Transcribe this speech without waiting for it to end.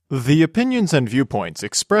The opinions and viewpoints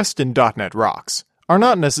expressed in .NET Rocks are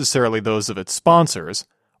not necessarily those of its sponsors,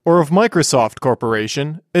 or of Microsoft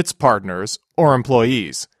Corporation, its partners, or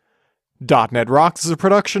employees. .NET Rocks is a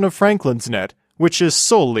production of Franklin's Net, which is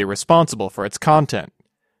solely responsible for its content.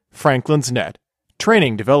 Franklin's Net,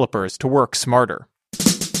 training developers to work smarter.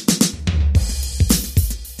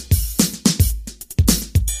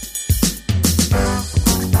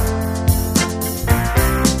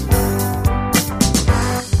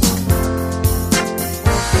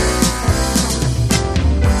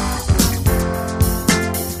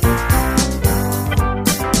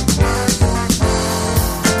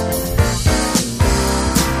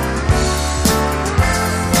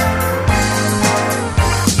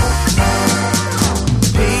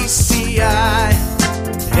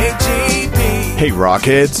 Hey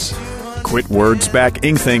Rockheads, quit words back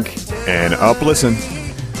Inkthink and up listen.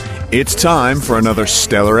 It's time for another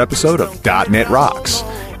stellar episode of .NET Rocks,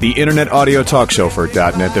 the internet audio talk show for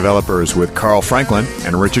 .NET developers with Carl Franklin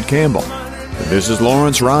and Richard Campbell. This is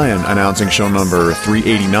Lawrence Ryan announcing show number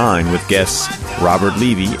 389 with guests Robert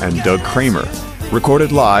Levy and Doug Kramer,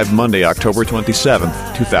 recorded live Monday, October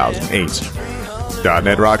 27th, 2008.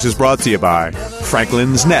 .NET Rocks is brought to you by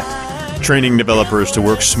Franklin's Net, training developers to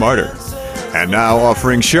work smarter. And now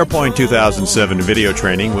offering SharePoint 2007 video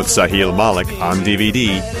training with Sahil Malik on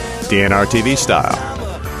DVD, DNR TV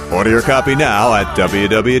style. Order your copy now at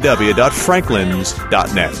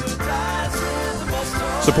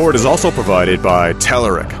www.franklins.net. Support is also provided by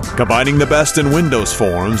Telerik, combining the best in Windows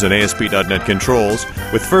forms and ASP.NET controls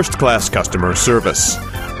with first-class customer service.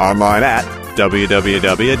 Online at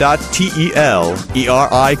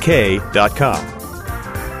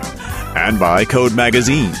www.telerik.com. And by Code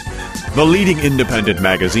Magazine, the leading independent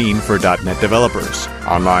magazine for .NET developers.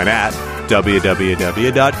 Online at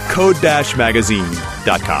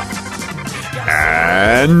www.code-magazine.com.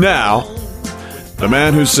 And now, the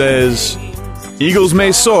man who says, eagles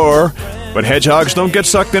may soar, but hedgehogs don't get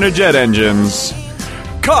sucked into jet engines,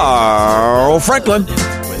 Carl Franklin.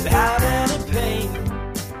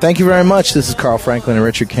 Thank you very much. This is Carl Franklin and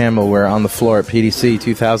Richard Campbell. We're on the floor at PDC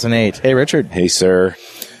 2008. Hey, Richard. Hey, sir.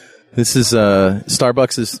 This is,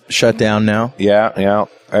 Starbucks is shut down now. Yeah.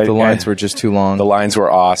 The lines were just too long. The lines were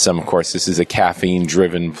awesome. Of course, this is a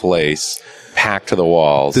caffeine-driven place, packed to the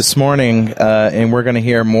walls. This morning, and we're going to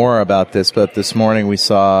hear more about this, but this morning we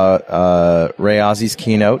saw Ray Ozzy's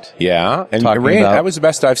keynote. Yeah, and that was the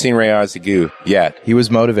best I've seen Ray Ozzy do yet. He was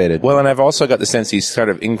motivated. Well, and I've also got the sense he's sort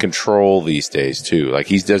of in control these days, too. Like,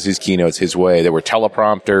 he does his keynotes his way. There were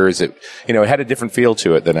teleprompters. It had a different feel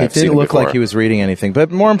to it than I've seen before. It didn't look like he was reading anything. But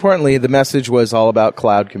more importantly, the message was all about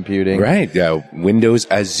cloud computing. Right, yeah, Windows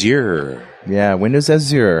Azure. Yeah, Windows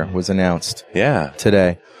Azure was announced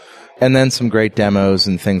today. And then some great demos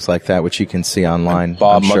and things like that, which you can see online. And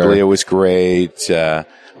Bob Muglia was great.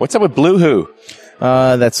 What's up with Bluehoo?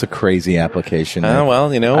 That's a crazy application. Oh,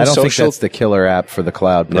 well, I don't think that's the killer app for the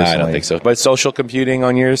cloud, personally. No, I don't think so. But social computing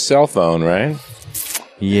on your cell phone, right?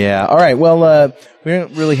 Yeah. All right. Well, we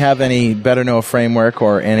don't really have any Better Know framework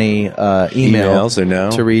or any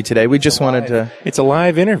emails to read today. We just wanted to... It's a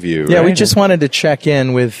live interview, Yeah, right? we just wanted to check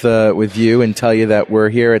in with you and tell you that we're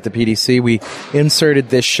here at the PDC. We inserted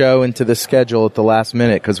this show into the schedule at the last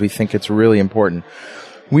minute because we think it's really important.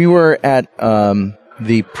 We were at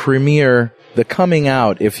the premiere, the coming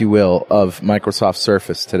out, if you will, of Microsoft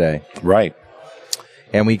Surface today. Right.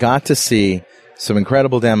 And we got to see some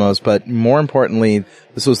incredible demos, but more importantly,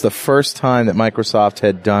 this was the first time that Microsoft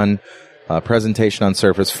had done a presentation on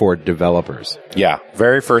Surface for developers. Yeah,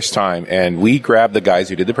 very first time. And we grabbed the guys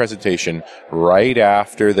who did the presentation right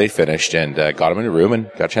after they finished and got them in a room and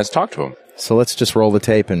got a chance to talk to them. So let's just roll the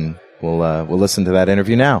tape and we'll listen to that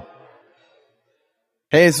interview now.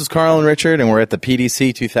 Hey, this is Carl and Richard, and we're at the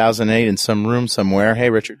PDC 2008 in some room somewhere. Hey,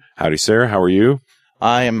 Richard. Howdy, sir. How are you?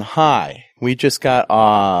 I am high. We just got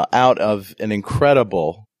out of an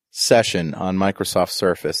incredible session on Microsoft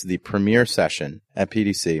Surface, the premiere session at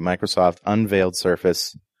PDC, Microsoft Unveiled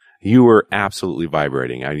Surface. You were absolutely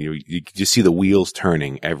vibrating. You could just see the wheels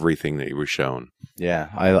turning, everything that you were shown. Yeah,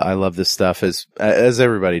 I love this stuff, as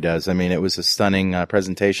everybody does. I mean, it was a stunning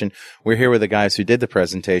presentation. We're here with the guys who did the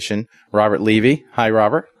presentation, Robert Levy. Hi,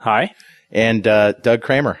 Robert. Hi. And Doug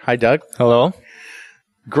Kramer. Hi, Doug. Hello.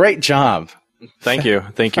 Great job. Thank you.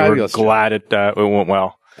 We're glad it went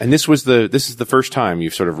well. And this is the first time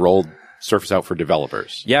you've sort of rolled Surface out for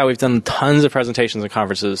developers. Yeah, we've done tons of presentations and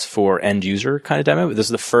conferences for end user kind of demo, but this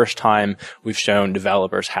is the first time we've shown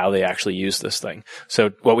developers how they actually use this thing.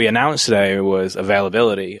 So what we announced today was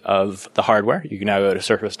availability of the hardware. You can now go to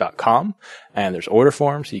surface.com and there's order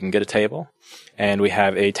forms. You can get a table. and we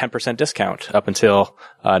have a 10% discount up until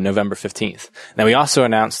November 15th. Now, we also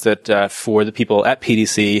announced that for the people at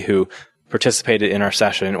PDC who participated in our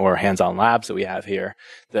session or hands-on labs that we have here,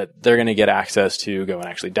 that they're going to get access to go and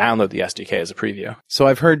actually download the SDK as a preview. So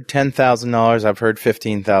I've heard $10,000. I've heard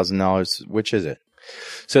 $15,000. Which is it?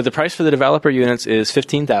 So the price for the developer units is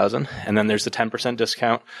 $15,000, and then there's the 10%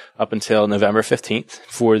 discount up until November 15th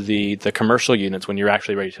for the commercial units when you're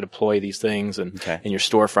actually ready to deploy these things and in your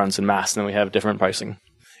storefronts and mass. And then we have different pricing.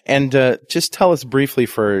 And just tell us briefly,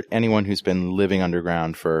 for anyone who's been living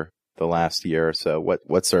underground for the last year or so,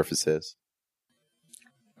 what Surface is.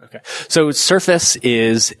 Okay. So Surface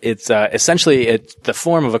is, essentially the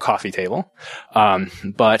form of a coffee table,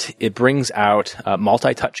 but it brings out,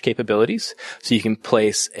 multi-touch capabilities. So you can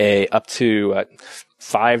place up to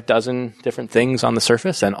 5 dozen different things on the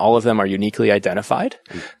surface, and all of them are uniquely identified.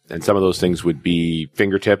 And some of those things would be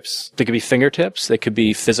fingertips. They could be fingertips. They could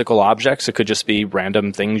be physical objects. It could just be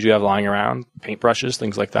random things you have lying around, paintbrushes,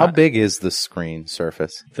 things like that. How big is the screen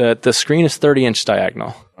Surface? The screen is 30-inch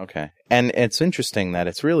diagonal. Okay. And it's interesting that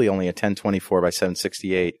it's really only a 1024 by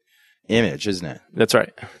 768 image, isn't it? That's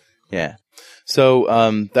right. Yeah. So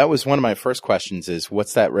that was one of my first questions, is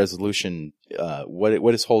what's that resolution?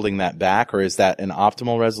 What is holding that back? Or is that an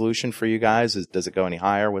optimal resolution for you guys? Does it go any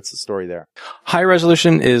higher? What's the story there? High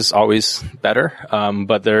resolution is always better,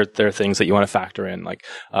 but there are things that you want to factor in, like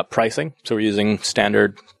pricing. So we're using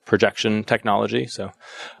standard projection technology, so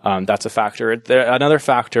that's a factor. Another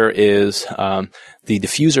factor is the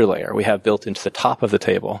diffuser layer we have built into the top of the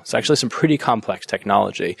table. It's actually some pretty complex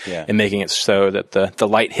technology in making it so that the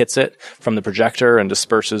light hits it from the projector and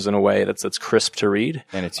disperses in a way that's crisp to read.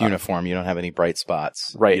 And it's uniform. You don't have any bright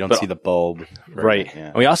spots. Right. You don't see the bulb. Right. Yeah.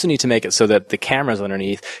 And we also need to make it so that the cameras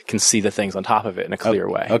underneath can see the things on top of it in a clear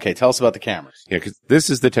way. Okay. Tell us about the cameras. Yeah, because this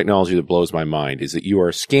is the technology that blows my mind, is that you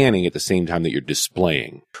are scanning at the same time that you're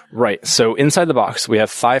displaying. Right. So inside the box, we have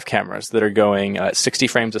 5 cameras that are going 60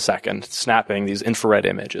 frames a second, snapping these infrared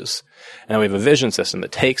images. And then we have a vision system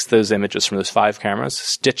that takes those images from those 5 cameras,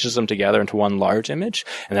 stitches them together into one large image,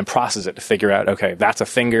 and then processes it to figure out, okay, that's a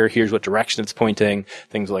finger, here's what direction it's pointing,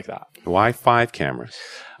 things like that. Why 5 cameras?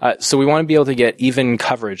 So we want to be able to get even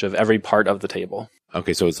coverage of every part of the table.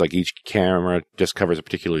 Okay, so it's like each camera just covers a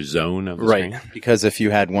particular zone of the screen? Because if you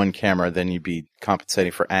had one camera, then you'd be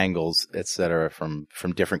compensating for angles, et cetera, from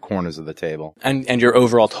different corners of the table. And your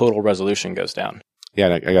overall total resolution goes down.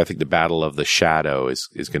 Yeah, I think the battle of the shadow is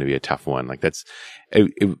going to be a tough one. Like that's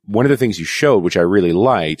one of the things you showed, which I really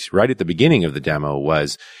liked right at the beginning of the demo,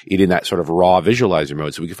 was it in that sort of raw visualizer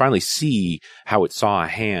mode. So we could finally see how it saw a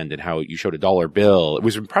hand and how you showed a dollar bill. It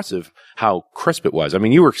was impressive how crisp it was. I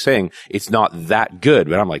mean, you were saying it's not that good,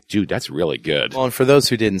 but I'm like, dude, that's really good. Well, and for those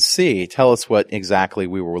who didn't see, tell us what exactly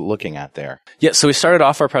we were looking at there. Yeah, so we started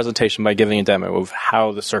off our presentation by giving a demo of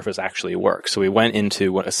how the Surface actually works. So we went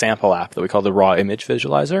into a sample app that we call the raw image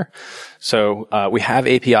visualizer. So we have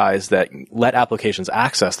APIs that let applications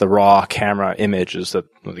access the raw camera images that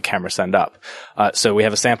the cameras send up. So we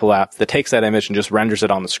have a sample app that takes that image and just renders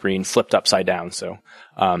it on the screen, flipped upside down. So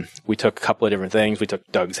we took a couple of different things. We took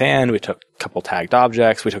Doug's hand, we took a couple tagged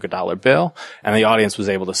objects, we took a dollar bill, and the audience was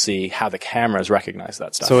able to see how the cameras recognize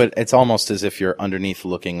that stuff. So it's almost as if you're underneath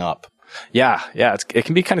looking up. Yeah, it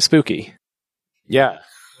can be kind of spooky. Yeah.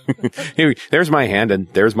 Here, there's my hand and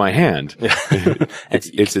there's my hand.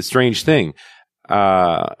 It's a strange thing.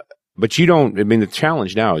 But you don't, I mean, the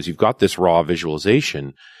challenge now is you've got this raw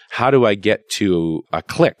visualization. How do I get to a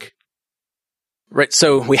click? Right.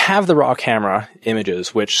 So we have the raw camera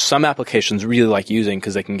images, which some applications really like using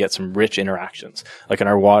because they can get some rich interactions, like in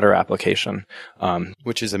our water application.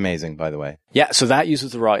 Which is amazing, by the way. Yeah. So that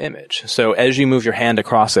uses the raw image. So as you move your hand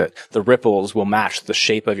across it, the ripples will match the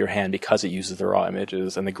shape of your hand because it uses the raw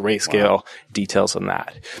images and the grayscale details on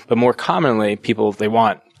that. But more commonly, people, they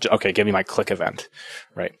want, okay, give me my click event,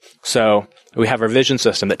 right? So we have our vision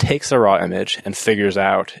system that takes the raw image and figures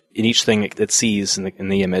out in each thing it sees in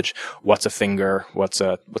the image, what's a finger, what's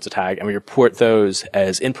a tag, and we report those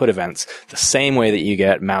as input events the same way that you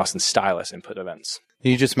get mouse and stylus input events.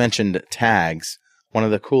 You just mentioned tags. One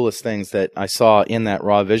of the coolest things that I saw in that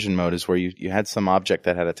raw vision mode is where you had some object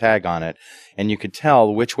that had a tag on it, and you could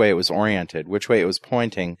tell which way it was oriented, which way it was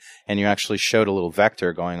pointing, and you actually showed a little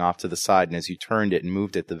vector going off to the side, and as you turned it and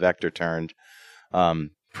moved it, the vector turned.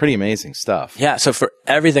 pretty amazing stuff. Yeah. So for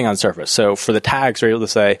everything on Surface, so for the tags, we're able to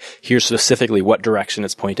say, here's specifically what direction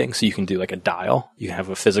it's pointing. So you can do like a dial. You can have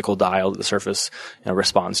a physical dial that the Surface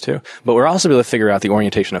responds to. But we're also able to figure out the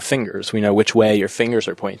orientation of fingers. We know which way your fingers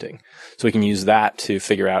are pointing. So we can use that to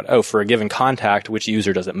figure out, for a given contact, which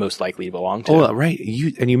user does it most likely belong to. Oh, right.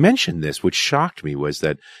 You mentioned this, which shocked me, was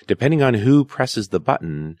that depending on who presses the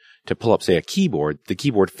button to pull up, say, a keyboard, the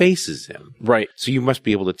keyboard faces him. Right. So you must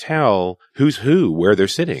be able to tell who's who, where they're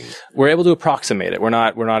sitting. We're able to approximate it. We're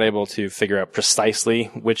not able to figure out precisely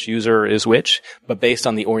which user is which, but based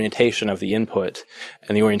on the orientation of the input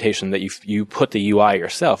and the orientation that you put the UI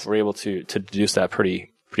yourself, we're able to deduce that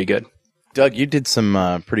pretty good. Doug, you did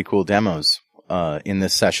some pretty cool demos in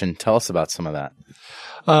this session. Tell us about some of that.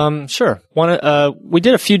 Sure. We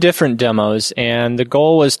did a few different demos, and the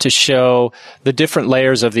goal was to show the different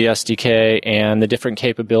layers of the SDK and the different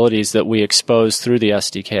capabilities that we expose through the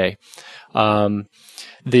SDK.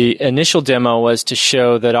 The initial demo was to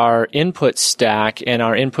show that our input stack and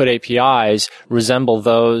our input APIs resemble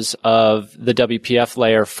those of the WPF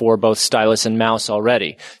layer for both stylus and mouse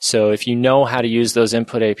already. So if you know how to use those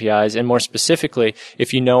input APIs, and more specifically,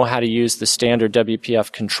 if you know how to use the standard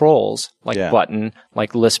WPF controls, like button,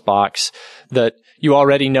 like list box, that you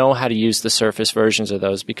already know how to use the Surface versions of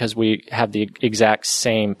those because we have the exact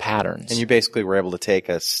same patterns. And you basically were able to take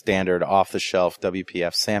a standard off-the-shelf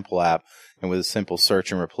WPF sample app, and with a simple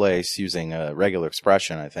search and replace using a regular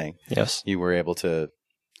expression, I think, yes, you were able to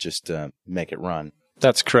just make it run.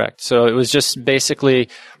 That's correct. So it was just basically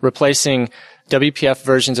replacing WPF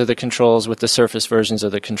versions of the controls with the Surface versions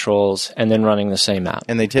of the controls and then running the same app.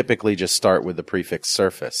 And they typically just start with the prefix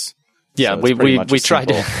Surface. Yeah, so we tried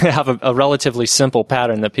to have a relatively simple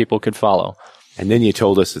pattern that people could follow. And then you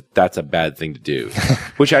told us that that's a bad thing to do,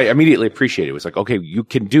 which I immediately appreciated. It was like, okay, you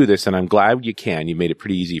can do this, and I'm glad you can. You made it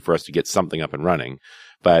pretty easy for us to get something up and running.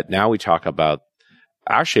 But now we talk about,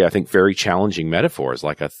 actually, I think very challenging metaphors,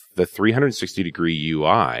 like the 360-degree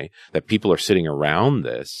UI that people are sitting around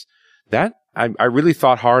this. That I really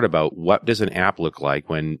thought hard about what does an app look like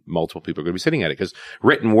when multiple people are going to be sitting at it, because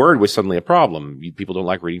written word was suddenly a problem. People don't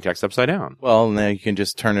like reading text upside down. Well, now you can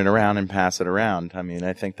just turn it around and pass it around. I mean,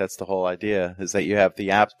 I think that's the whole idea, is that you have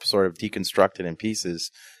the app sort of deconstructed in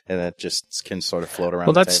pieces, and that just can sort of float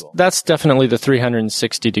around the table. That's definitely the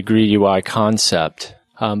 360-degree UI concept.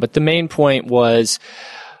 But the main point was,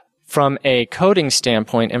 from a coding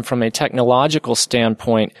standpoint and from a technological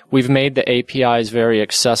standpoint, we've made the APIs very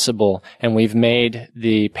accessible, and we've made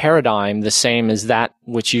the paradigm the same as that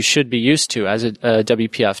which you should be used to as a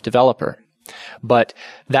WPF developer. But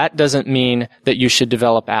that doesn't mean that you should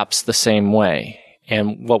develop apps the same way.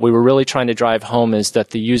 And what we were really trying to drive home is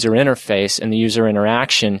that the user interface and the user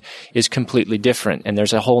interaction is completely different, and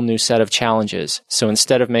there's a whole new set of challenges. So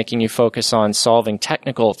instead of making you focus on solving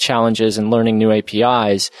technical challenges and learning new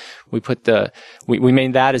APIs, we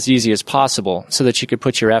made that as easy as possible so that you could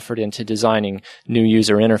put your effort into designing new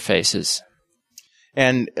user interfaces.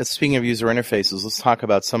 And speaking of user interfaces, let's talk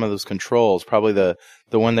about some of those controls. Probably the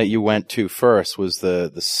one that you went to first was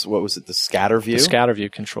what was it? The scatter view? The scatter view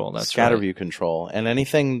control. That's scatter right. view control. And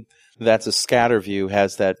anything that's a scatter view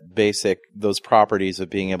has those properties of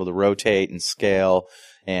being able to rotate and scale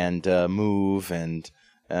and move and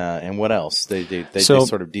what else? They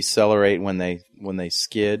sort of decelerate when they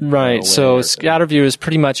skid. Right. So scatter view is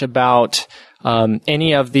pretty much about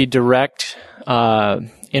any of the direct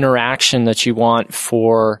interaction that you want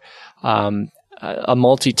for a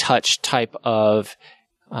multi-touch type of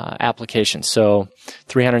application. So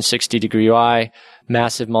 360-degree UI,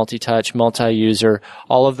 massive multi-touch, multi-user,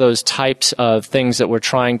 all of those types of things that we're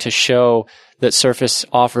trying to show that Surface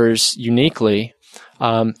offers uniquely.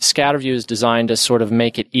 Scatter view is designed to sort of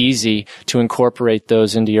make it easy to incorporate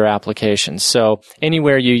those into your applications. So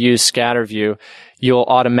anywhere you use scatter view, you'll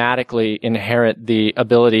automatically inherit the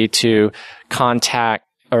ability to contact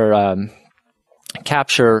or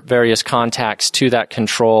capture various contacts to that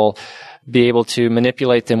control, be able to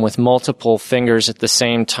manipulate them with multiple fingers at the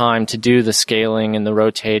same time to do the scaling and the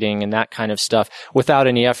rotating and that kind of stuff without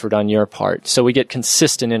any effort on your part. So we get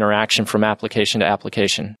consistent interaction from application to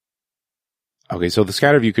application. Okay, so the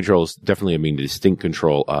scatter view control is definitely a distinct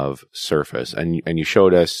control of Surface, and you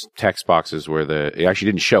showed us text boxes where you actually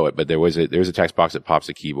didn't show it, but there's a text box that pops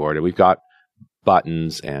a keyboard, and we've got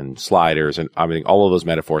buttons and sliders, and I mean all of those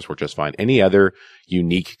metaphors work just fine. Any other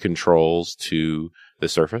unique controls to the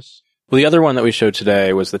Surface? Well, the other one that we showed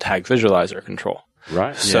today was the tag visualizer control.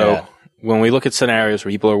 Right. So when we look at scenarios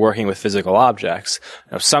where people are working with physical objects,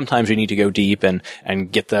 sometimes you need to go deep and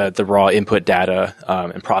get the raw input data,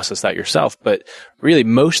 and process that yourself. But really,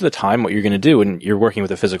 most of the time, what you're going to do when you're working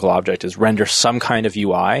with a physical object is render some kind of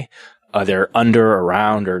UI, either under,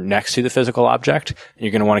 around, or next to the physical object. And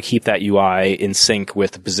you're going to want to keep that UI in sync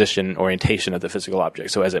with the position orientation of the physical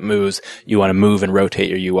object. So as it moves, you want to move and rotate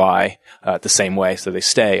your UI the same way so they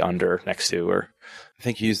stay under, next to, or... I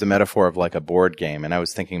think you used the metaphor of like a board game, and I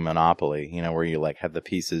was thinking Monopoly, where you like have the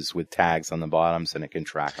pieces with tags on the bottoms and it can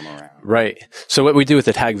track them around. Right. So what we do with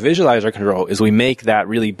the tag visualizer control is we make that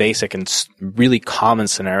really basic and really common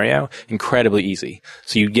scenario incredibly easy.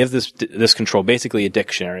 So you give this control basically a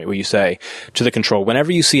dictionary where you say to the control,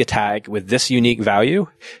 whenever you see a tag with this unique value,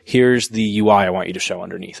 here's the UI I want you to show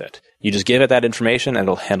underneath it. You just give it that information and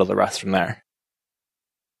it'll handle the rest from there.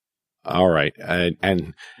 All right.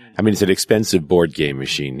 And I mean, it's an expensive board game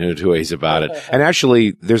machine. No two ways about it. And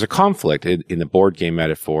actually, there's a conflict in the board game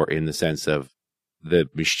metaphor in the sense of the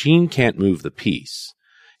machine can't move the piece.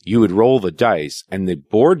 You would roll the dice and the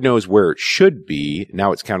board knows where it should be.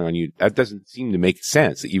 Now it's counting on you. That doesn't seem to make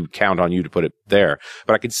sense that you would count on you to put it there.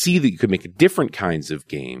 But I could see that you could make different kinds of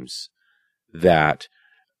games that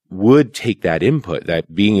would take that input,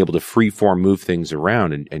 that being able to freeform move things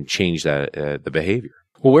around and change the behavior.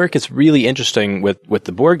 Well, where it gets really interesting with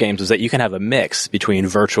the board games is that you can have a mix between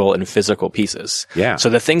virtual and physical pieces. Yeah.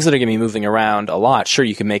 So the things that are going to be moving around a lot, sure,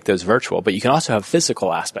 you can make those virtual, but you can also have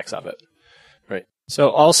physical aspects of it. Right.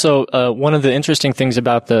 So also, one of the interesting things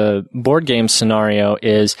about the board game scenario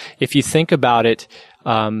is if you think about it,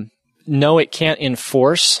 no, it can't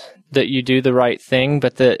enforce that you do the right thing,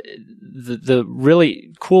 but the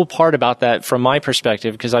really cool part about that from my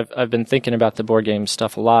perspective, because I've been thinking about the board game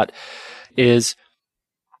stuff a lot, is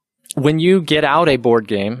when you get out a board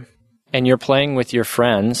game and you're playing with your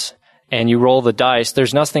friends and you roll the dice,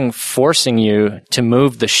 there's nothing forcing you to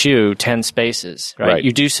move the shoe 10 spaces, right?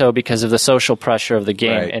 You do so because of the social pressure of the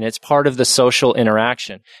game, and it's part of the social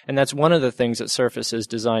interaction. And that's one of the things that Surface is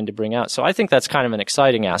designed to bring out. So I think that's kind of an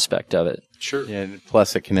exciting aspect of it. Sure. Yeah,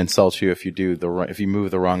 plus it can insult you if you if you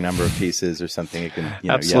move the wrong number of pieces or something. It can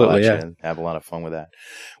absolutely yell at you and have a lot of fun with that.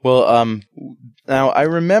 Well, now I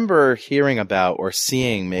remember hearing about or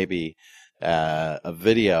seeing maybe a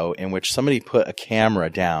video in which somebody put a camera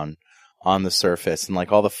down on the Surface and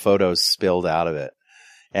like all the photos spilled out of it.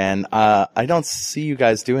 And I don't see you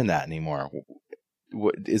guys doing that anymore.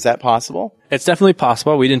 Is that possible? It's definitely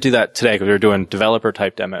possible. We didn't do that today because we were doing developer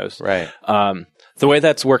type demos. Right. The way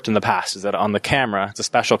that's worked in the past is that on the camera, it's a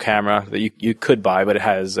special camera that you could buy, but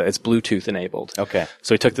it's Bluetooth enabled. Okay.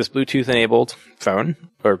 So we took this Bluetooth enabled phone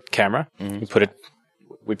or camera,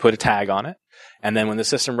 we put a tag on it, and then when the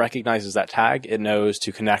system recognizes that tag, it knows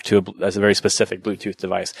to connect to a very specific Bluetooth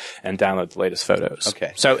device and download the latest photos.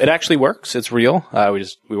 Okay. So it actually works. It's real.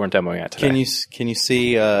 We weren't demoing it today. Can you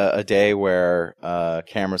see a day where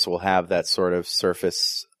cameras will have that sort of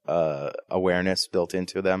Surface awareness built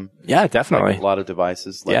into them? Yeah, definitely. Like a lot of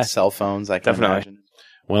devices, like cell phones, I can imagine.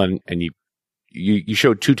 Well, and you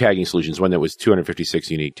showed two tagging solutions, one that was 256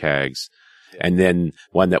 unique tags, and then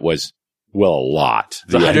one that was, well, a lot.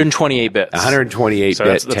 It's 128 bits. 128 so bit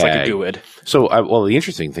that's tag. like a GUID. So, well, the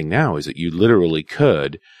interesting thing now is that you literally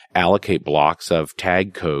could allocate blocks of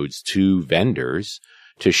tag codes to vendors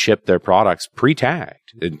to ship their products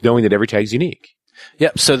pre-tagged, knowing that every tag's unique.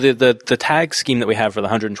 Yep. So the tag scheme that we have for the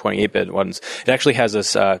 128-bit ones, it actually has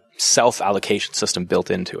this self-allocation system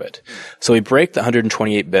built into it. So we break the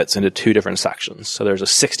 128 bits into two different sections. So there's a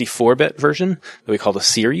 64-bit version that we call the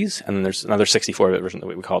series, and then there's another 64-bit version that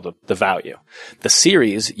we call the value. The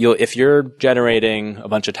series, if you're generating a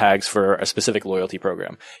bunch of tags for a specific loyalty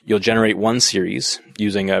program, you'll generate one series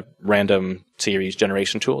using a random series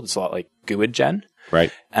generation tool. It's a lot like GUID gen.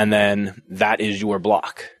 Right. And then that is your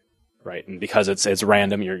block. Right. And because it's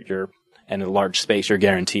random, you're in a large space, you're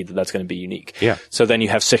guaranteed that that's going to be unique. Yeah. So then you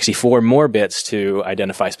have 64 more bits to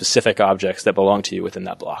identify specific objects that belong to you within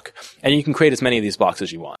that block. And you can create as many of these blocks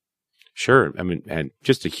as you want. Sure. I mean, and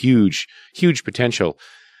just a huge, huge potential.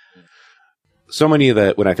 So many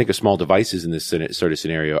of when I think of small devices in this sort of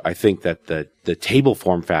scenario, I think that the table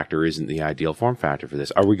form factor isn't the ideal form factor for this.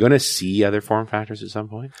 Are we going to see other form factors at some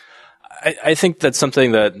point? I think that's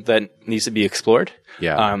something that needs to be explored.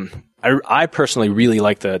 Yeah. I personally really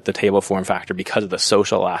like the table form factor because of the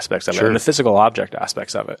social aspects of it and the physical object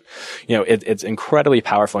aspects of it. It's incredibly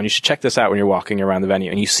powerful, and you should check this out when you're walking around the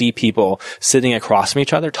venue and you see people sitting across from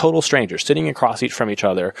each other, total strangers, sitting across from each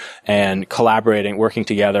other and collaborating, working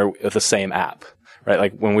together with the same app. right?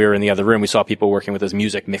 Like when we were in the other room, we saw people working with this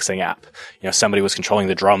music mixing app. Somebody was controlling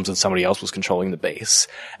the drums and somebody else was controlling the bass.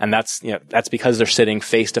 And that's because they're sitting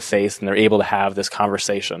face to face and they're able to have this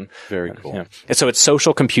conversation. Very cool. And so it's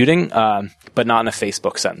social computing, but not in a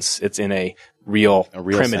Facebook sense. It's in a real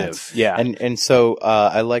primitive. Sense. Yeah. And so,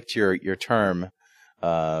 I liked your term,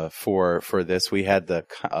 for this. We had the,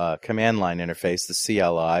 command line interface, the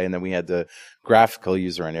CLI, and then we had the graphical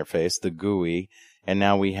user interface, the GUI, and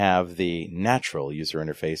now we have the natural user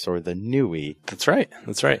interface, or the NUI. That's right.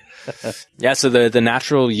 Yeah, so the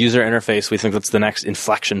natural user interface, we think that's the next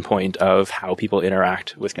inflection point of how people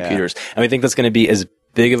interact with computers. Yeah. And we think that's going to be as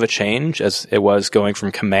big of a change as it was going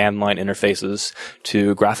from command line interfaces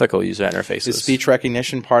to graphical user interfaces. Is speech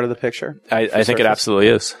recognition part of the picture? I think it absolutely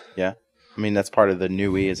is. Yeah. I mean, that's part of the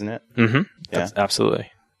NUI, isn't it? Mm-hmm. Yeah.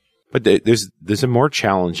 Absolutely. But there's a more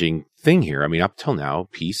challenging thing here. I mean, up till now,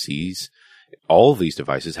 PCs, all of these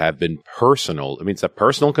devices have been personal. I mean, it's a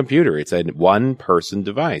personal computer. It's a one-person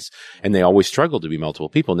device. And they always struggle to be multiple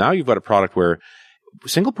people. Now you've got a product where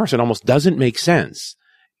single person almost doesn't make sense.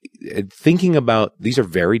 Thinking about these are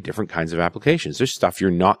very different kinds of applications. There's stuff you're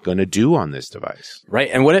not going to do on this device. Right.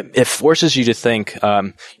 And what it forces you to think,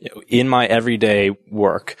 in my everyday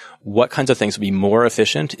work, what kinds of things would be more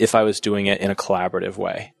efficient if I was doing it in a collaborative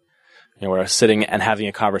way? Where I was sitting and having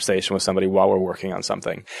a conversation with somebody while we're working on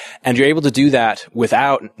something. And you're able to do that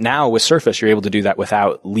now with Surface, you're able to do that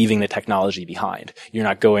without leaving the technology behind. You're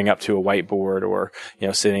not going up to a whiteboard or,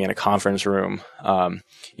 sitting in a conference room,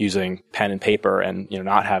 using pen and paper and,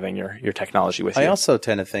 not having your technology with you. I also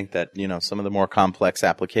tend to think that, some of the more complex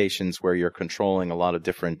applications where you're controlling a lot of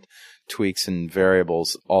different tweaks and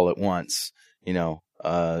variables all at once,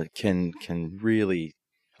 can really,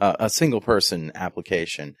 a single person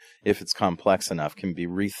application, if it's complex enough, can be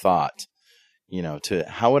rethought, to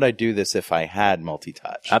how would I do this if I had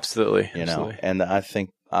multi-touch? Absolutely. Absolutely. And I think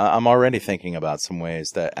I'm already thinking about some ways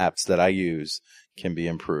that apps that I use can be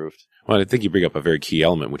improved. Well, I think you bring up a very key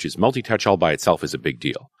element, which is multi-touch all by itself is a big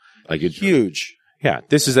deal. Like it's huge. Yeah,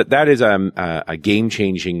 that is a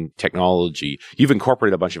game-changing technology. You've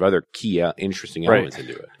incorporated a bunch of other key, interesting elements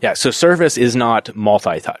into it. Yeah, so Surface is not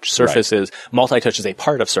multi-touch. Surface is multi-touch is a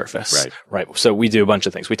part of Surface. Right. So we do a bunch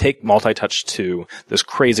of things. We take multi-touch to this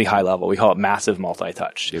crazy high level. We call it massive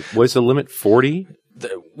multi-touch. What is the limit? 40?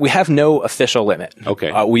 We have no official limit.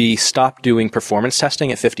 Okay. We stopped doing performance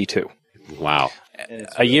testing at 52. Wow.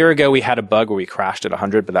 A year ago, we had a bug where we crashed at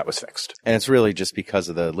 100, but that was fixed. And it's really just because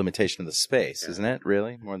of the limitation of the space, isn't it?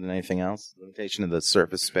 Really? More than anything else? Limitation of the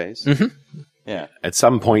surface space? Mm-hmm. Yeah. At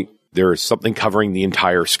some point, there is something covering the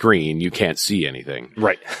entire screen. You can't see anything.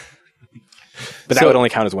 Right. But that would only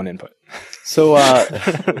count as one input. So,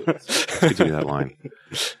 let's continue that line.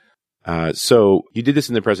 So you did this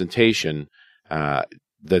in the presentation,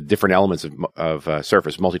 the different elements of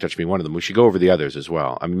Surface, multi-touch being one of them. We should go over the others as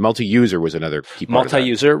well. I mean, multi-user was another key part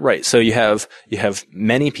multi-user, right. So you have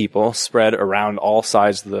many people spread around all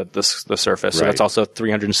sides of the Surface. So that's also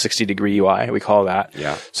 360-degree UI, we call that.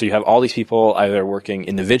 Yeah. So you have all these people either working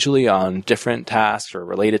individually on different tasks or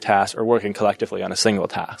related tasks or working collectively on a single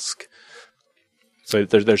task. So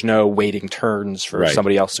there's no waiting turns for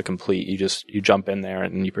somebody else to complete. You jump in there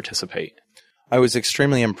and you participate. I was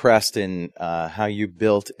extremely impressed in how you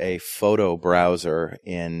built a photo browser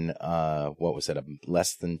in,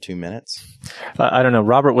 less than 2 minutes? I don't know.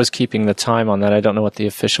 Robert was keeping the time on that. I don't know what the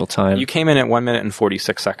official time. You came in at 1 minute and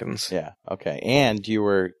 46 seconds. Yeah, okay. And you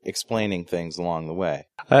were explaining things along the way.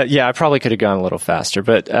 Yeah, I probably could have gone a little faster,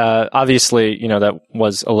 but obviously, that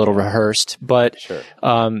was a little rehearsed. But sure.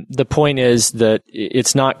 The point is that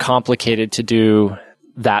it's not complicated to do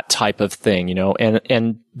that type of thing,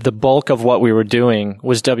 and the bulk of what we were doing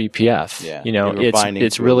was WPF. Yeah.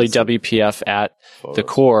 It's really WPF at the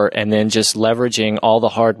core, and then just leveraging all the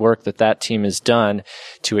hard work that team has done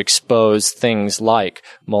to expose things like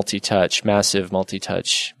multi-touch, massive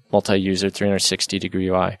multi-touch, multi-user 360-degree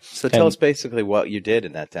UI. So tell us basically what you did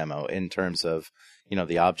in that demo in terms of,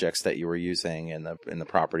 the objects that you were using and the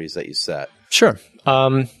properties that you set. Sure.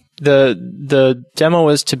 The demo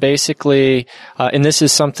is to basically, and this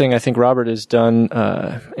is something I think Robert has done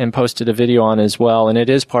and posted a video on as well, and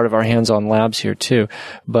it is part of our hands-on labs here too.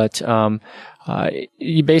 But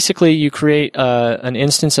you create an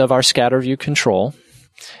instance of our scatter view control,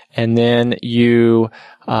 and then you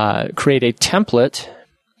create a template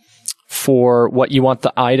for what you want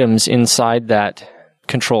the items inside that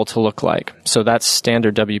control to look like. So that's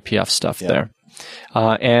standard WPF stuff there.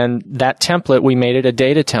 And that template, we made it a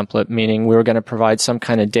data template, meaning we were going to provide some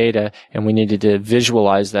kind of data and we needed to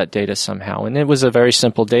visualize that data somehow. And it was a very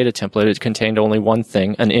simple data template. It contained only one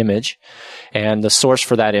thing, an image. And the source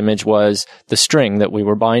for that image was the string that we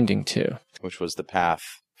were binding to. Which was the path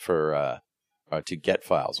for to get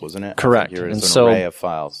files, wasn't it? Correct. Here And is an so array of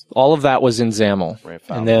files. all of that was in XAML.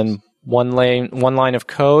 And then one line of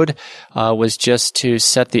code was just to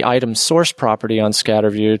set the item source property on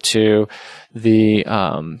ScatterView to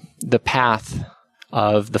the path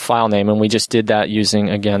of the file name, and we just did that using,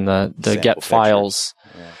 again, the get files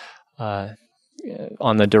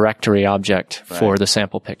on the directory object for the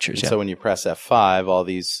sample pictures. So when you press F5, all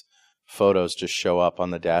these photos just show up on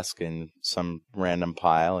the desk in some random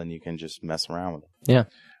pile, and you can just mess around with it. Yeah.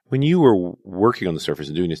 When you were working on the Surface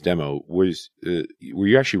and doing this demo, were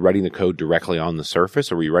you actually writing the code directly on the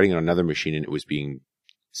Surface, or were you writing it on another machine and it was being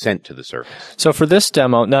sent to the Surface? So for this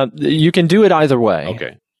demo, now you can do it either way.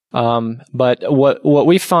 Okay. But what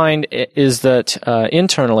we find is that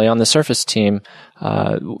internally on the Surface team,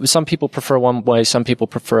 some people prefer one way, some people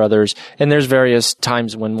prefer others, and there's various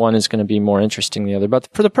times when one is going to be more interesting than the other. But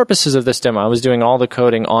for the purposes of this demo, I was doing all the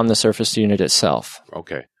coding on the Surface unit itself.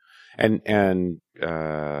 Okay. And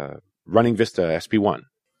running Vista SP1.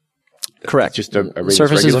 Correct. Just a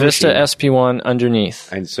Surface is Vista machine. SP1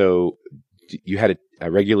 underneath. And so you had a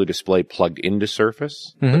regular display plugged into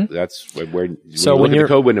Surface. Mm-hmm. That's where so when when you you're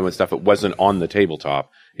look at the code window and stuff, it wasn't on the tabletop.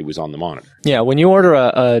 It was on the monitor. Yeah, when you order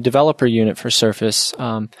a developer unit for Surface,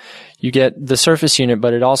 you get the Surface unit,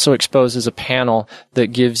 but it also exposes a panel that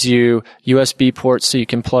gives you USB ports so you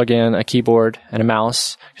can plug in a keyboard and a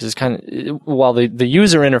mouse. Because it's kind of, while the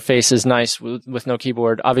user interface is nice with no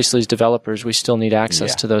keyboard, obviously as developers, we still need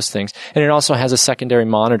access to those things. And it also has a secondary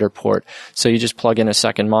monitor port. So you just plug in a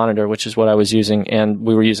second monitor, which is what I was using, and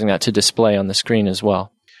we were using that to display on the screen as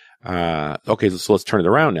well. Okay, so let's turn it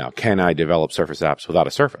around now. Can I develop Surface apps without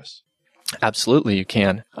a Surface? Absolutely, you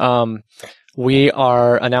can. We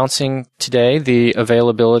are announcing today the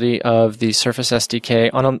availability of the Surface SDK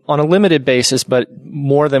on a limited basis, but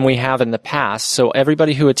more than we have in the past. So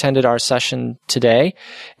everybody who attended our session today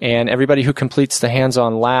and everybody who completes the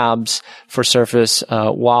hands-on labs for Surface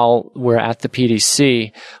while we're at the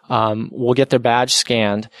PDC will get their badge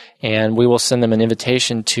scanned, and we will send them an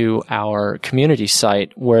invitation to our community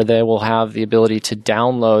site where they will have the ability to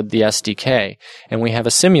download the SDK. And we have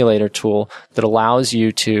a simulator tool that allows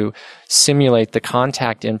you to simulate the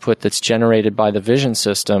contact input that's generated by the vision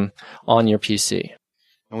system on your PC.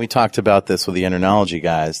 And we talked about this with the Internology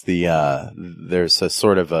guys. There's a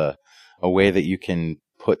sort of a way that you can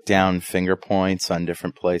put down finger points on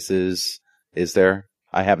different places. Is there?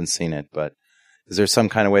 I haven't seen it, but is there some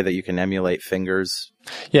kind of way that you can emulate fingers?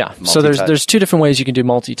 Yeah. So there's two different ways you can do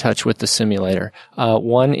multi-touch with the simulator.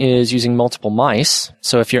 One is using multiple mice.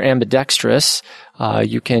 So if you're ambidextrous,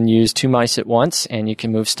 you can use two mice at once and you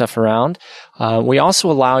can move stuff around. We also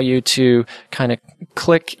allow you to kind of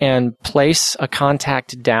click and place a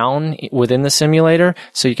contact down within the simulator.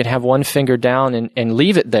 So you can have one finger down and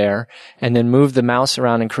leave it there and then move the mouse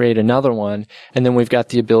around and create another one. And then we've got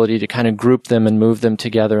the ability to kind of group them and move them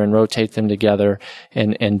together and rotate them together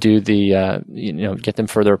and do the, get them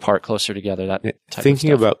further apart, closer together. That type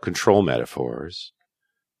Thinking of stuff. about control metaphors,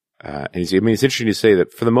 and it's interesting to say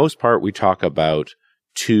that for the most part, we talk about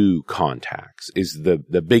two contacts is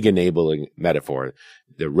the big enabling metaphor,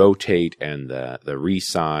 the rotate and the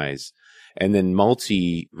resize. And then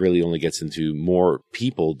multi really only gets into more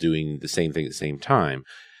people doing the same thing at the same time,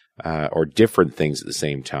 or different things at the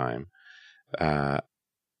same time.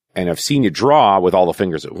 And I've seen you draw with all the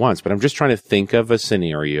fingers at once, but I'm just trying to think of a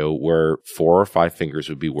scenario where 4 or 5 fingers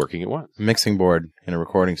would be working at once. Mixing board in a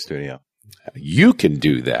recording studio. You can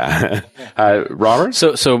do that. Robert?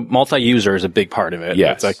 So multi-user is a big part of it.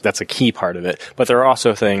 Yes. That's a key part of it. But there are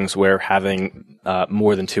also things where having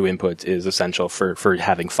more than 2 inputs is essential for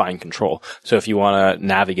having fine control. So if you want to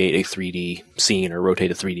navigate a 3D scene or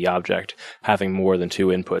rotate a 3D object, having more than 2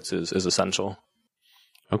 inputs is essential.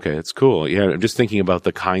 Okay, that's cool. Yeah, I'm just thinking about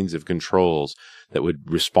the kinds of controls that would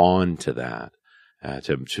respond to that,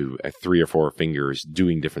 to 3 or 4 fingers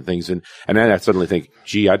doing different things. And then I suddenly think,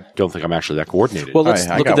 gee, I don't think I'm actually that coordinated. Well, let's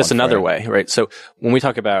look at this another way, right? So when we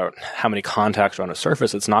talk about how many contacts are on a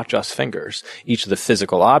surface, it's not just fingers. Each of the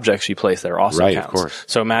physical objects you place there also counts. Of course.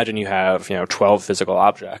 So imagine you have, 12 physical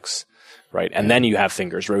objects. Right. And then you have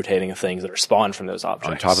fingers rotating things that are spawned from those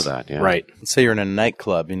objects. On top of that, yeah. Right. Let's say you're in a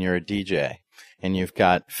nightclub and you're a DJ. And you've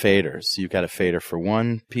got faders. You've got a fader for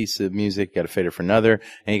one piece of music, you got a fader for another,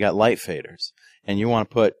 and you got light faders. And you want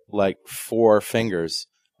to put like 4 fingers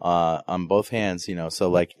on both hands, so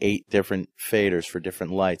like 8 different faders for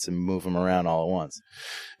different lights and move them around all at once.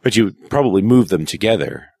 But you probably move them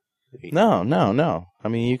together. No. I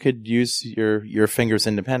mean, you could use your fingers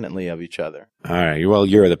independently of each other. All right. Well,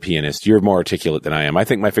 you're the pianist. You're more articulate than I am. I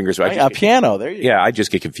think my fingers... A piano. There you go. Yeah, I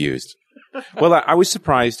just get confused. Well, I was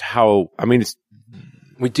surprised how... I mean,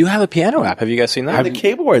 we do have a piano app. Have you guys seen that? The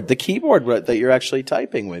keyboard that you're actually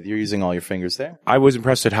typing with. You're using all your fingers there. I was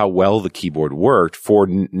impressed at how well the keyboard worked for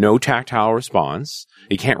no tactile response.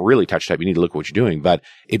 You can't really touch type. You need to look at what you're doing, but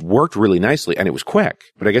it worked really nicely and it was quick.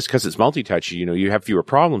 But I guess because it's multi-touch, you have fewer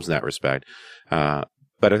problems in that respect. But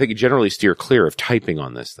I think you generally steer clear of typing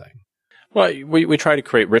on this thing. Well, we try to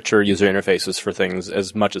create richer user interfaces for things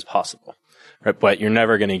as much as possible, right? But you're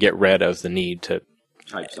never going to get rid of the need to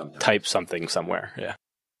type something somewhere. Yeah.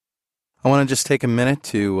 I want to just take a minute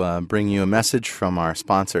to bring you a message from our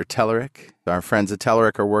sponsor, Telerik. Our friends at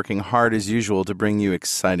Telerik are working hard as usual to bring you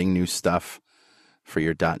exciting new stuff for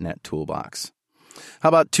your .NET toolbox. How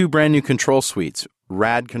about 2 brand new control suites,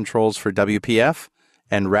 Rad Controls for WPF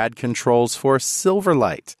and Rad Controls for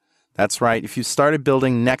Silverlight. That's right, if you started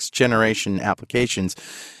building next-generation applications,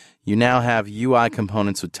 you now have UI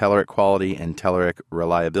components with Telerik quality and Telerik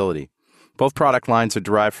reliability. Both product lines are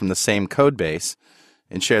derived from the same code base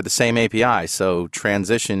and share the same API, so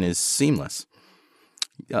transition is seamless.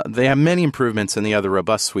 They have many improvements in the other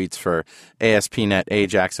robust suites for ASP.NET,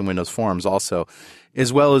 AJAX, and Windows Forms also,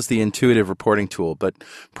 as well as the intuitive reporting tool. But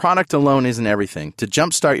product alone isn't everything. To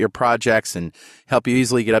jumpstart your projects and help you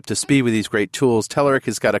easily get up to speed with these great tools, Telerik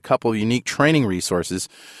has got a couple of unique training resources,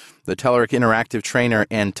 the Telerik Interactive Trainer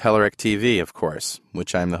and Telerik TV, of course,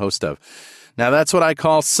 which I'm the host of. Now, that's what I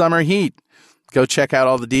call summer heat. Go check out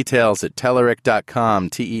all the details at Telerik.com,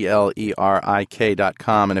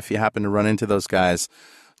 Telerik.com. And if you happen to run into those guys,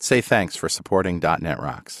 say thanks for supporting .NET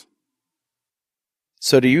Rocks.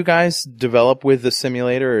 So do you guys develop with the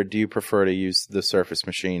simulator, or do you prefer to use the Surface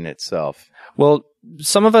machine itself? Well,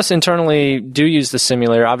 some of us internally do use the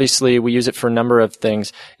simulator. Obviously, we use it for a number of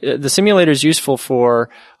things. The simulator is useful for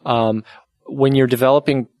when you're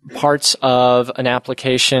developing parts of an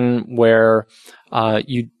application where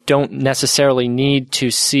you don't necessarily need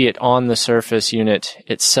to see it on the Surface unit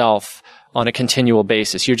itself on a continual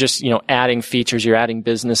basis. You're just, adding features, you're adding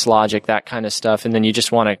business logic, that kind of stuff, and then you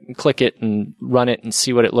just want to click it and run it and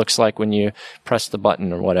see what it looks like when you press the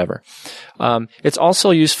button or whatever. It's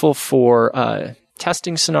also useful for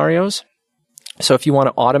testing scenarios. So if you want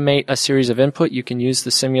to automate a series of input, you can use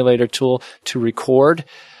the simulator tool to record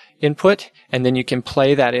input, and then you can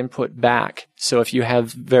play that input back. So if you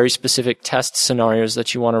have very specific test scenarios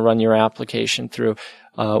that you want to run your application through,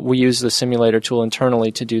 we use the simulator tool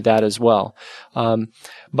internally to do that as well.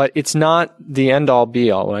 But it's not the end-all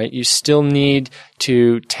be-all, right? You still need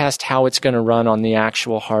to test how it's going to run on the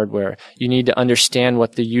actual hardware. You need to understand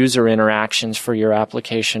what the user interactions for your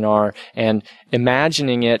application are, and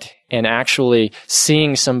imagining it and actually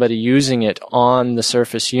seeing somebody using it on the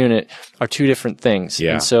Surface unit are 2 different things.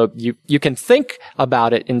 Yeah. And so you can think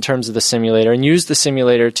about it in terms of the simulator and use the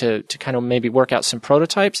simulator to kind of maybe work out some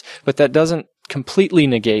prototypes, but that doesn't completely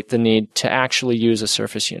negate the need to actually use a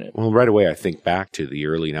Surface unit. Well, right away, I think back to the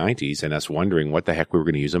early 90s and us wondering what the heck we were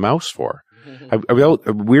going to use a mouse for.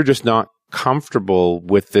 We're just not comfortable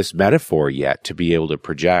with this metaphor yet to be able to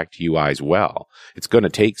project UIs well. It's going to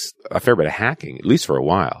take a fair bit of hacking, at least for a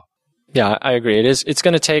while. Yeah, I agree. It's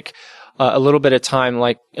going to take a little bit of time.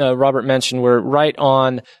 Like Robert mentioned, we're right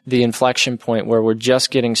on the inflection point where we're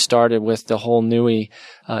just getting started with the whole NUI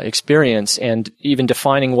experience and even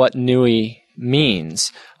defining what NUI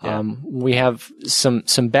means. Yeah. We have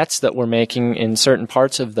some bets that we're making in certain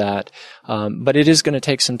parts of that, but it is going to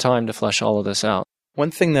take some time to flesh all of this out.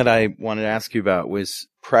 One thing that I wanted to ask you about was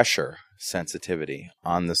pressure sensitivity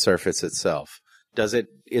on the Surface itself. Is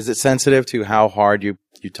it sensitive to how hard you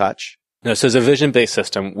touch? No, so as a vision-based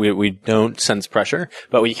system, we don't sense pressure,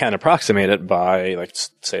 but we can approximate it by, like,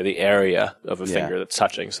 say, the area of a finger that's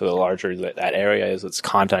touching. So the larger that area is that's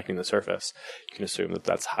contacting the surface, you can assume that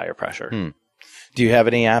that's higher pressure. Do you have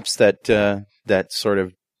any apps that sort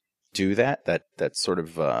of do that sort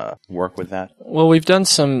of work with that? Well, we've done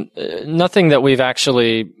some, nothing that we've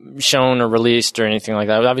actually shown or released or anything like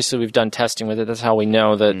that. Obviously, we've done testing with it. That's how we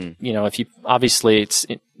know that, if you, obviously it's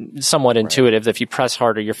somewhat intuitive that if you press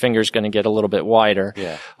harder, your finger's going to get a little bit wider.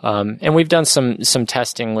 Yeah. And we've done some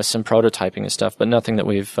testing with some prototyping and stuff, but nothing that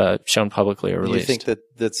we've shown publicly or released. Do you think that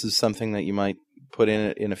this is something that you might put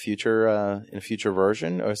in a future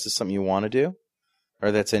version, or is this something you want to do?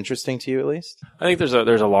 or that's interesting to you at least? I think there's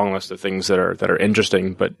a long list of things that are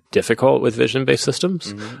interesting but difficult with vision-based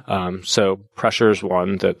systems. Mm-hmm. So pressure is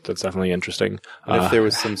one that's definitely interesting. But if there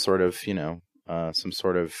was some sort of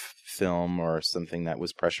film or something that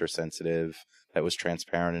was pressure sensitive, that was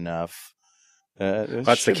transparent enough,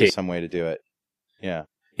 that's should the key. be some way to do it. Yeah.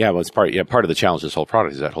 Yeah, well, it's part of the challenge of this whole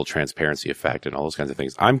product is that whole transparency effect and all those kinds of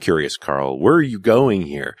things. I'm curious, Carl, where are you going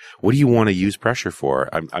here? What do you want to use pressure for?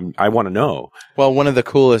 I want to know. Well, one of the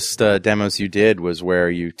coolest demos you did was where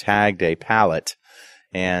you tagged a palette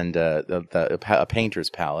and a painter's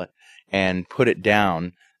palette and put it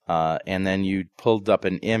down, and then you pulled up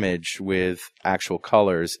an image with actual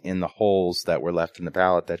colors in the holes that were left in the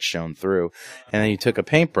palette that shone through, and then you took a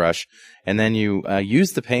paintbrush and then you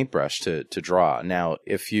used the paintbrush to draw. Now,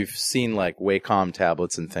 if you've seen like Wacom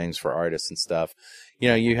tablets and things for artists and stuff,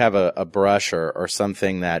 you have a brush or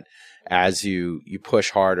something that as you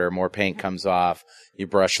push harder, more paint comes off. You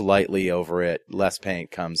brush lightly over it, less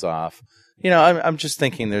paint comes off. I'm just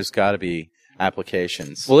thinking there's got to be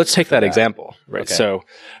applications. Well, let's take that example, right? Okay. So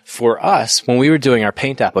for us, when we were doing our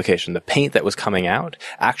paint application, the paint that was coming out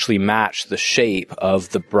actually matched the shape of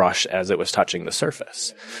the brush as it was touching the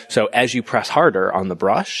surface. So as you press harder on the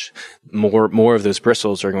brush, more of those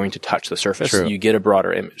bristles are going to touch the surface. True. So you get a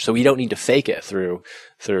broader image. So we don't need to fake it through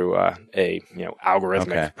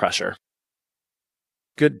algorithmic pressure.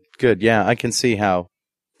 Good. Yeah, I can see how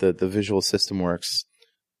the visual system works.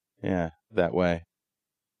 Yeah, that way.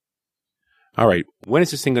 All right. When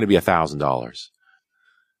is this thing going to be $1,000?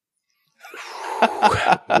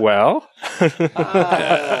 Well,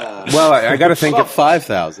 I got to think about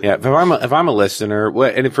 5,000. Yeah, if I'm a listener,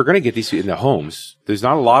 and if we're going to get these in the homes, there's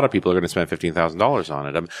not a lot of people who are going to spend $15,000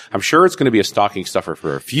 on it. I'm sure it's going to be a stocking stuffer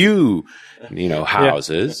for a few,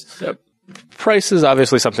 houses. Yeah. Price is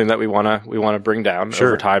obviously something that we want to bring down Sure.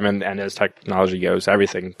 over time, and as technology goes,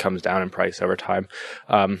 everything comes down in price over time.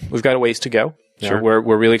 We've got a ways to go. Sure.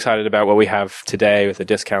 We're really excited about what we have today with the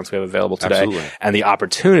discounts we have available today. Absolutely. And the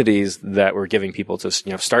opportunities that we're giving people to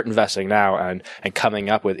start investing now and coming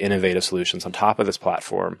up with innovative solutions on top of this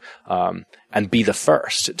platform, and be the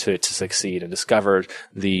first to succeed and discover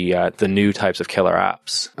the new types of killer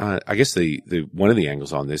apps. I guess the one of the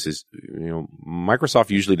angles on this is, Microsoft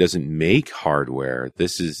usually doesn't make hardware.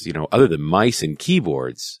 This is, other than mice and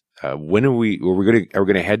keyboards. When are we going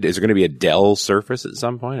to head? Is there going to be a Dell Surface at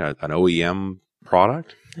some point, an OEM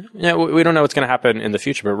product? Yeah, we don't know what's going to happen in the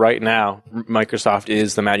future, but right now, Microsoft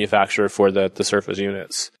is the manufacturer for the Surface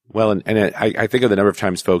units. Well, and I think of the number of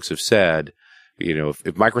times folks have said,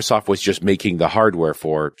 if Microsoft was just making the hardware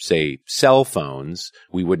for, say, cell phones,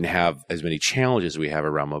 we wouldn't have as many challenges we have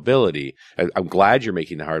around mobility. I'm glad you're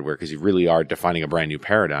making the hardware because you really are defining a brand new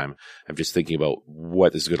paradigm. I'm just thinking about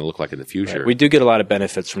what this is going to look like in the future. Right. We do get a lot of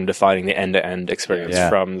benefits from defining the end-to-end experience,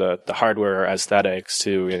 from the hardware aesthetics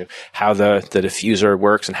to how the diffuser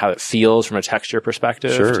works and how it feels from a texture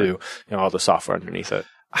perspective to all the software underneath it.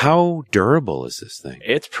 How durable is this thing?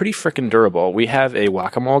 It's pretty freaking durable. We have a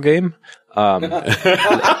whack-a-mole game. And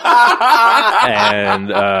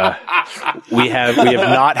we have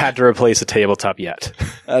not had to replace a tabletop yet.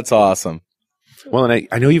 That's awesome. Well, and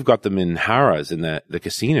I know you've got them in Harrah's in the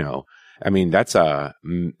casino. I mean, that's a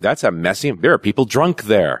messy. There are people drunk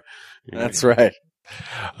there. That's right.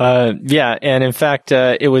 Yeah, and in fact,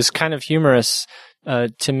 it was kind of humorous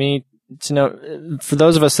to me to know, for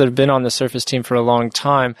those of us that have been on the Surface team for a long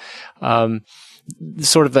time,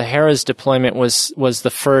 sort of the Harrah's deployment was the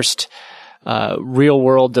first real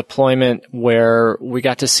world deployment where we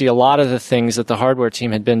got to see a lot of the things that the hardware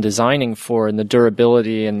team had been designing for, and the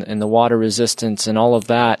durability and the water resistance and all of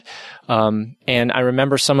that. And I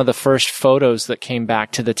remember some of the first photos that came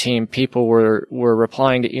back to the team. People were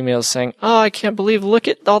replying to emails saying, "Oh, I can't believe, look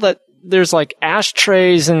at all that. There's like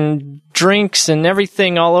ashtrays and drinks and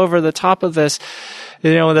everything all over the top of this."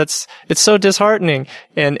 It's so disheartening.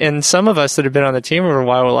 And some of us that have been on the team for a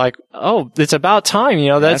while were like, "Oh, it's about time."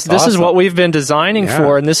 This awesome. is what we've been designing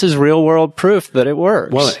for, and this is real world proof that it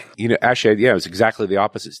works. Well, actually, it was exactly the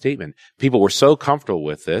opposite statement. People were so comfortable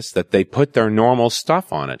with this that they put their normal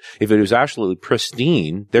stuff on it. If it was absolutely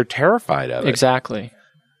pristine, they're terrified of it. Exactly.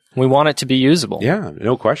 We want it to be usable. Yeah,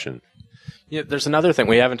 no question. Yeah, there's another thing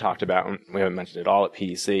we haven't talked about, and we haven't mentioned it all at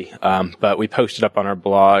PDC, but we posted up on our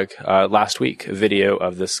blog last week a video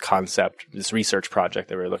of this concept, this research project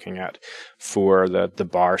that we were looking at for the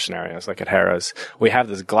bar scenarios, like at Harrah's. We have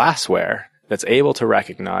this glassware that's able to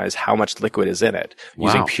recognize how much liquid is in it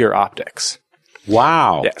using pure optics.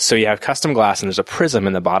 Wow. Yeah, so you have custom glass, and there's a prism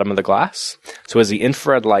in the bottom of the glass. So as the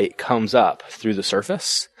infrared light comes up through the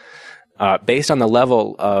surface, Based on the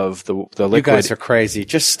level of the liquid. You guys are crazy.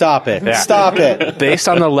 Just stop it. Yeah. Stop it. Based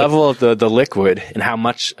on the level of the liquid and how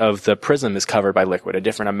much of the prism is covered by liquid, a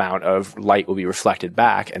different amount of light will be reflected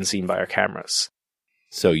back and seen by our cameras.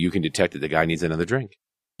 So you can detect that the guy needs another drink.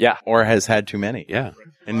 Yeah. Or has had too many. Yeah.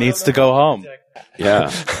 And needs to go home.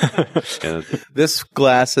 Yeah. Yeah. This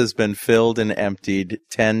glass has been filled and emptied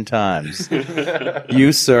 10 times.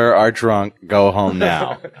 You, sir, are drunk. Go home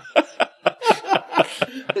now.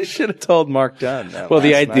 I should have told Mark Dunn. Well,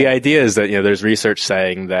 the idea is that, there's research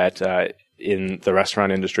saying that in the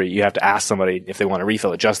restaurant industry, you have to ask somebody if they want to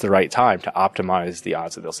refill at just the right time to optimize the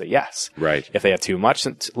odds that they'll say yes. Right. If they have too much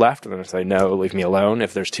left, then they'll say no, leave me alone.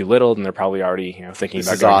 If there's too little, then they're probably already thinking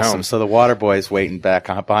about going awesome. home. So the water boy is waiting back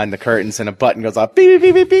behind the curtains, and a button goes off. Beep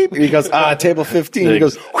beep beep beep. And he goes, table 15. He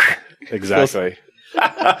goes, exactly.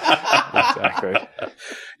 Exactly.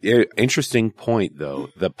 Yeah, interesting point, though.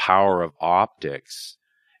 The power of optics.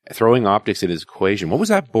 Throwing optics in his equation. What was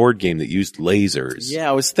that board game that used lasers? Yeah,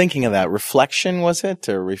 I was thinking of that. Reflection, was it?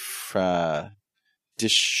 Or it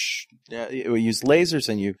used lasers,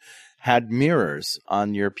 and you had mirrors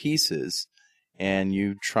on your pieces, and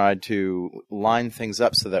you tried to line things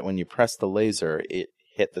up so that when you press the laser, it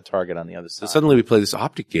hit the target on the other side. So suddenly we play this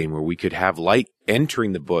optic game where we could have light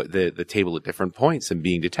entering the table at different points and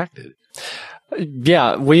being detected.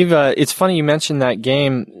 Yeah, it's funny you mentioned that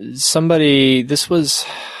game. This was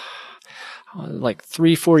like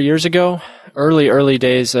 3-4 years ago, early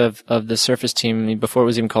days of the Surface team, before it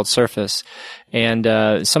was even called Surface. And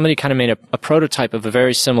somebody kind of made a prototype of a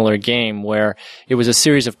very similar game where it was a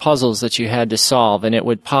series of puzzles that you had to solve, and it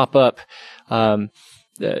would pop up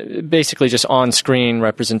basically just on-screen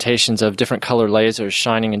representations of different color lasers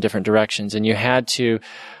shining in different directions. And you had to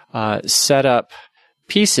set up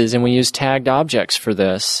pieces, and we used tagged objects for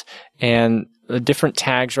this, and different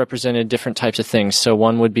tags represented different types of things. So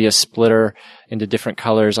one would be a splitter into different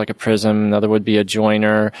colors, like a prism. Another would be a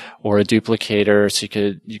joiner or a duplicator. So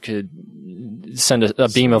you could send a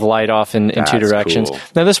beam of light off in two directions. Cool.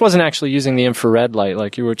 Now, this wasn't actually using the infrared light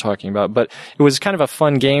like you were talking about, but it was kind of a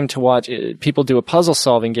fun game to watch. People do a puzzle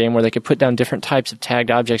solving game where they could put down different types of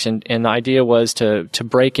tagged objects, and the idea was to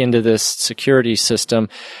break into this security system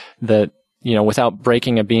that, without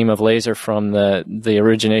breaking a beam of laser from the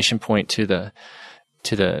origination point to the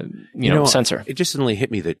sensor. It just suddenly hit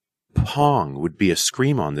me that Pong would be a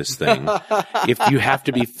scream on this thing if you have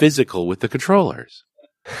to be physical with the controllers.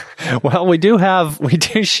 Well, we do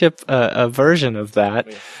ship a version of that.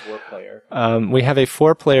 We have a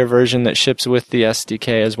 4-player version that ships with the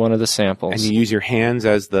SDK as one of the samples. And you use your hands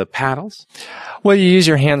as the paddles? Well, you use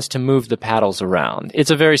your hands to move the paddles around. It's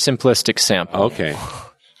a very simplistic sample. Okay.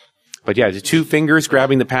 But yeah, the 2 fingers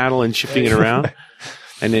grabbing the paddle and shifting it around.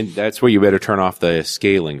 And then that's where you better turn off the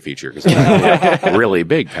scaling feature, because it's a really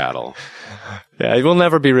big paddle. Yeah, we'll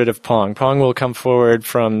never be rid of Pong. Pong will come forward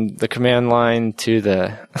from the command line to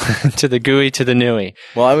the to the GUI to the NUI.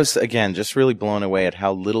 Well, I was, again, just really blown away at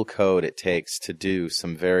how little code it takes to do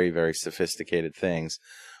some very, very sophisticated things.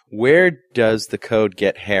 Where does the code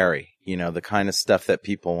get hairy? The kind of stuff that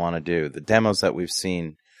people want to do. The demos that we've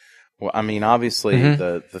seen. Well, I mean, obviously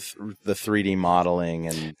the 3D modeling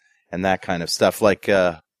and that kind of stuff, like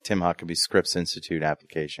Tim Huckabee's Scripps Institute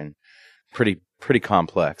application, pretty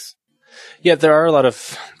complex. Yeah, there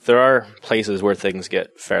are places where things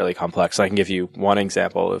get fairly complex. I can give you one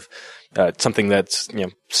example of something that's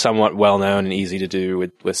somewhat well known and easy to do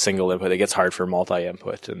with single input. It gets hard for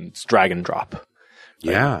multi-input, and it's drag and drop.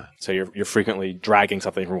 Right? Yeah. So you're frequently dragging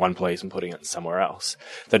something from one place and putting it somewhere else.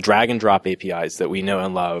 The drag and drop APIs that we know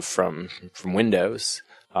and love from Windows,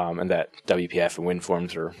 and that WPF and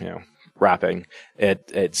WinForms are wrapping,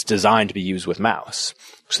 it's designed to be used with mouse.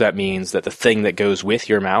 So that means that the thing that goes with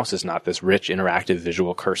your mouse is not this rich interactive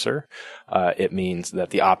visual cursor. It means that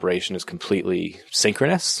the operation is completely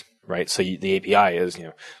synchronous, right? So the API is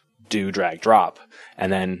do drag drop,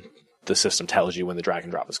 and then the system tells you when the drag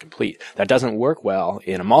and drop is complete. That doesn't work well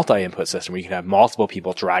in a multi-input system where you can have multiple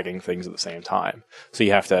people dragging things at the same time. So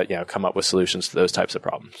you have to, come up with solutions to those types of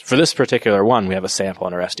problems. For this particular one, we have a sample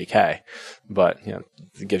in our SDK, but,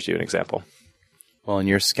 it gives you an example. Well, and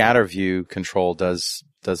your scatter view control does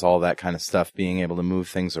all that kind of stuff, being able to move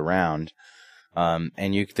things around. And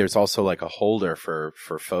there's also like a holder for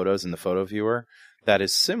photos in the photo viewer that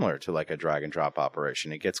is similar to like a drag and drop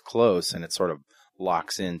operation. It gets close and it sort of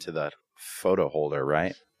locks into the photo holder,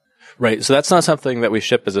 right? Right. So that's not something that we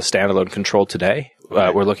ship as a standalone control today.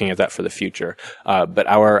 Right. We're looking at that for the future. But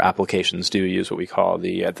our applications do use what we call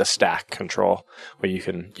the stack control, where you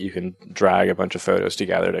can drag a bunch of photos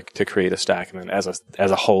together to create a stack, and then as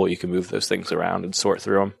a whole, you can move those things around and sort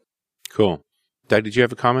through them. Cool. Doug, did you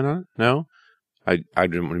have a comment on it? No? I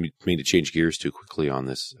didn't mean to change gears too quickly on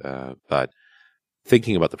this, but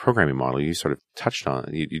thinking about the programming model, you sort of touched on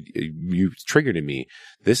it. You triggered in me.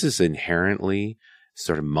 This is inherently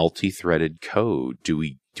sort of multi-threaded code. Do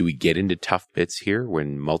we get into tough bits here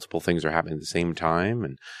when multiple things are happening at the same time,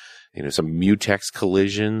 and some mutex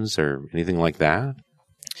collisions or anything like that?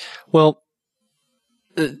 Well,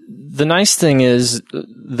 the nice thing is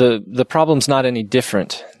the problem's not any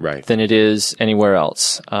different than it is anywhere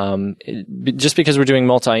else. Just because we're doing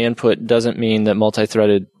multi-input doesn't mean that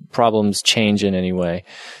multi-threaded problems change in any way.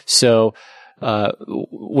 So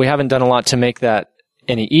we haven't done a lot to make that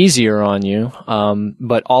any easier on you,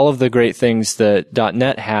 but all of the great things that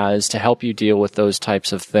 .NET has to help you deal with those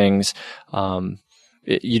types of things,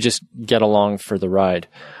 you just get along for the ride.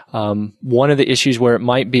 One of the issues where it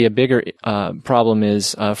might be a bigger problem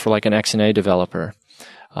is for like an XNA developer.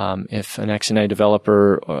 If an XNA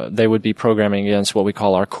developer, they would be programming against what we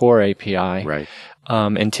call our core API. Right.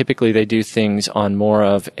 And typically they do things on more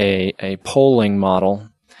of a polling model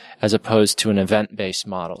as opposed to an event-based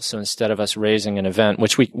model. So instead of us raising an event,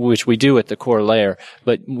 which we do at the core layer,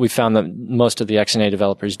 but we found that most of the XNA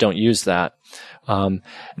developers don't use that,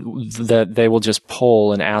 that they will just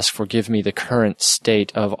poll and ask for, give me the current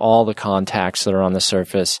state of all the contacts that are on the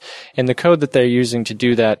surface. And the code that they're using to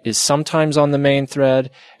do that is sometimes on the main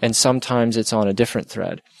thread and sometimes it's on a different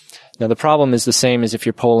thread. Now the problem is the same as if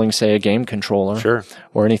you're polling, say, a game controller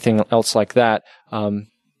or anything else like that.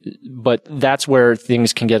 But that's where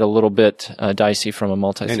things can get a little bit dicey from a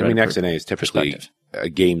multi-thread. And XNA is typically a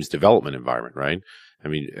games development environment, right? I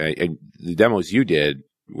mean, the demos you did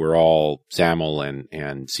were all XAML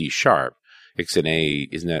and C#. XNA,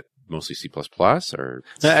 isn't that mostly C++ or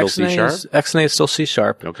still C#? XNA is still C#.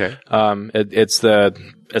 Okay. It's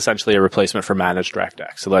essentially a replacement for managed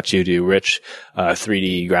DirectX. It lets you do rich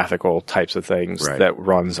 3D graphical types of things that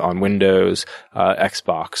runs on Windows,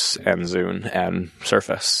 Xbox, and Zune, and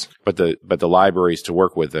Surface. But the libraries to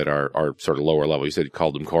work with it are sort of lower level. You said you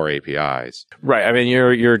called them core APIs. Right. I mean,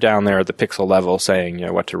 you're down there at the pixel level saying,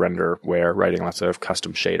 what to render where, writing lots of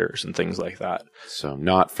custom shaders and things like that. So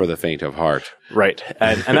not for the faint of heart. Right.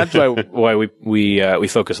 And that's why we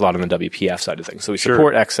focus a lot on the WPF side of things. So we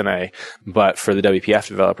support XNA, but for the WPF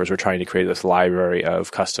developers, we're trying to create this library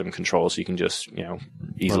of custom controls so you can just,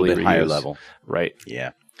 easily reuse. Higher level. Right.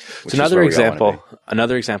 Yeah. So another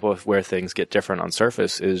example of where things get different on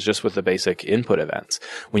Surface is just with the basic input events.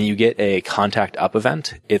 When you get a contact up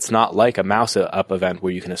event, it's not like a mouse up event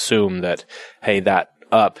where you can assume that, hey, that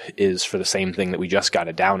up is for the same thing that we just got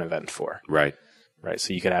a down event for. Right. Right.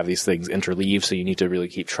 So you can have these things interleave, so you need to really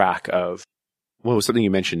keep track of. Well, it was something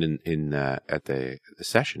you mentioned in at the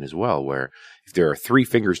session as well, where if there are 3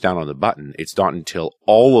 fingers down on the button, it's not until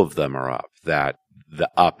all of them are up that the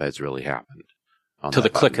up has really happened. Till the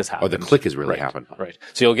click has happened. Or the click has really happened. Right.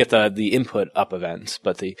 So you'll get the input up event,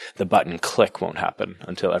 but the button click won't happen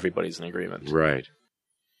until everybody's in agreement. Right.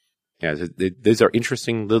 Yeah, these are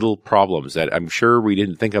interesting little problems that I'm sure we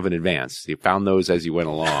didn't think of in advance. You found those as you went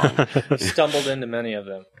along. Stumbled into many of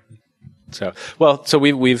them. So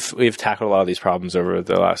we've tackled a lot of these problems over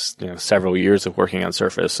the last several years of working on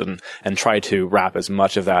Surface and tried to wrap as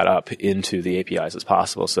much of that up into the APIs as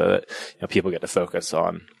possible, so that people get to focus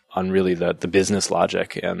on really the business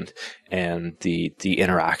logic and the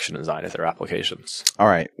interaction design of their applications. All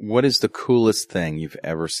right, what is the coolest thing you've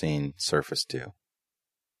ever seen Surface do?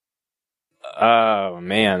 Oh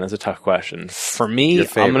man, that's a tough question. For me,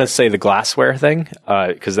 I'm going to say the glassware thing,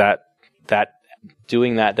 because that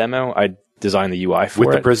doing that demo, I designed the UI for it.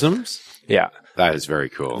 With the prisms? Yeah. That is very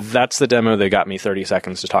cool. That's the demo that got me 30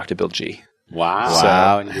 seconds to talk to Bill G.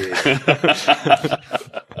 Wow, indeed.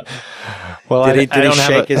 Well, did he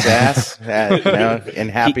shake his ass in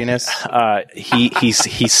happiness? He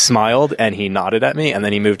smiled and he nodded at me, and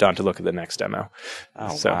then he moved on to look at the next demo.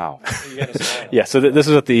 Oh, wow. Yeah, so this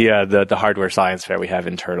is at the hardware science fair we have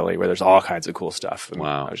internally, where there's all kinds of cool stuff. And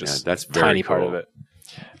wow, I was just that's a tiny cool. part of it.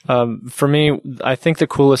 For me, I think the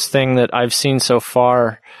coolest thing that I've seen so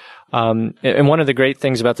far, and one of the great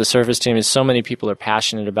things about the Surface team is so many people are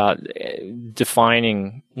passionate about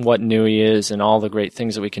defining what NUI is and all the great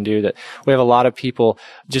things that we can do, that we have a lot of people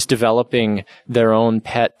just developing their own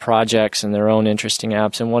pet projects and their own interesting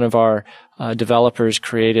apps. And one of our developers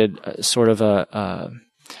created sort of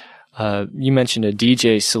you mentioned a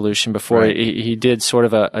DJ solution before. Right. He did sort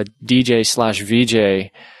of a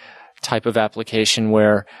DJ/VJ type of application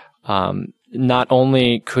where not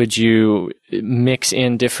only could you mix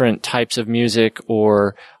in different types of music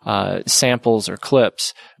or samples or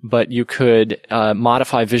clips, but you could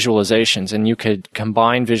modify visualizations, and you could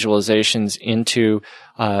combine visualizations into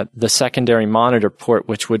the secondary monitor port,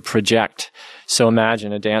 which would project. So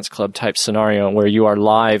imagine a dance club type scenario where you are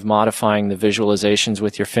live modifying the visualizations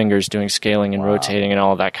with your fingers, doing scaling and rotating and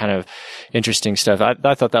all that kind of interesting stuff.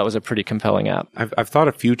 I thought that was a pretty compelling app. I've thought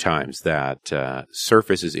a few times that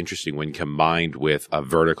Surface is interesting when combined with a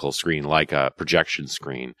vertical screen like a projection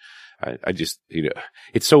screen. I just,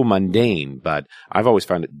 it's so mundane, but I've always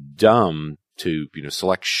found it dumb to,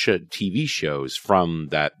 select TV shows from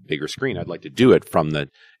that bigger screen. I'd like to do it from the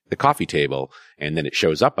coffee table, and then it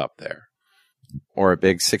shows up there. Or a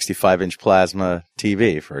big 65-inch plasma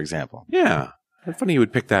TV, for example. Yeah. It's funny you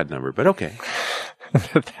would pick that number, but okay.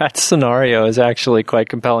 That scenario is actually quite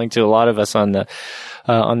compelling to a lot of us on the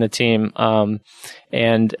team.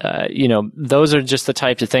 Those are just the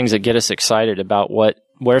types of things that get us excited about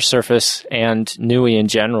where Surface and NUI in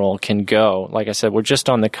general can go. Like I said, we're just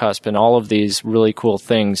on the cusp, and all of these really cool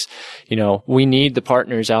things, we need the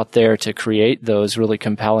partners out there to create those really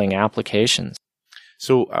compelling applications.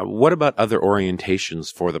 So what about other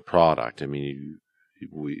orientations for the product? I mean,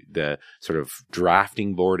 the sort of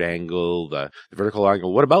drafting board angle, the vertical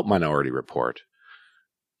angle. What about Minority Report?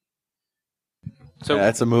 So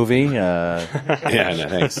that's a movie. Yeah, no,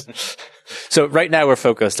 thanks. So right now we're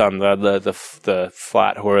focused on the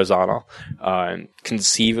flat horizontal.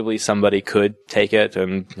 Conceivably, somebody could take it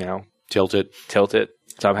and tilt it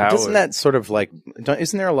somehow. Isn't that sort of like?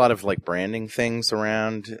 Isn't there a lot of like branding things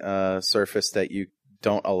around Surface that you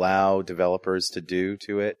don't allow developers to do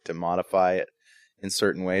to it, to modify it in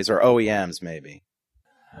certain ways, or OEMs maybe?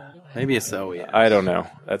 Maybe it's OEMs. I don't know.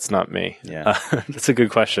 That's not me. Yeah, that's a good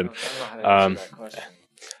question.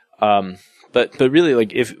 But really,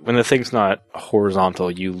 like when the thing's not horizontal,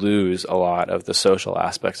 you lose a lot of the social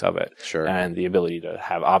aspects of it, sure, and the ability to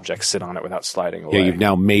have objects sit on it without sliding away. Yeah, you've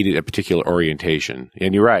now made it a particular orientation,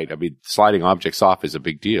 and you're right. I mean, sliding objects off is a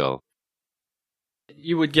big deal.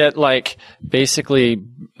 You would get basically,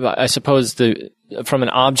 I suppose from an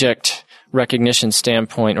object recognition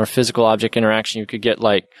standpoint or physical object interaction, you could get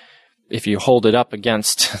if you hold it up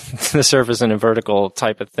against the surface in a vertical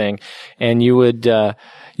type of thing, and you would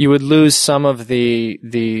lose some of the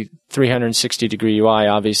 360-degree UI,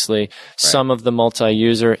 obviously, right, some of the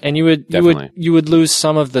multi-user, and you would lose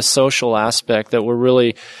some of the social aspect that we're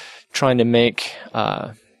really trying to make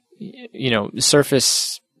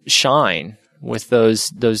Surface shine with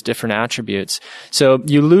those different attributes. So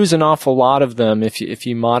you lose an awful lot of them if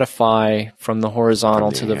you modify from the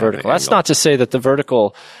horizontal to the vertical. That's not to say that the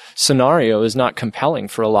vertical scenario is not compelling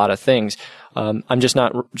for a lot of things. I'm just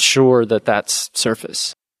not sure that that's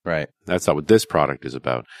Surface. Right. That's not what this product is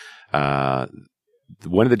about.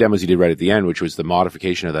 One of the demos you did right at the end, which was the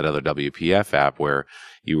modification of that other WPF app where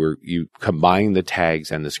you combined the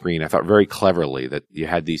tags and the screen. I thought very cleverly that you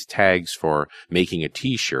had these tags for making a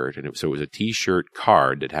T-shirt, and so it was a T-shirt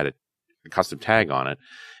card that had a custom tag on it,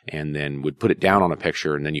 and then would put it down on a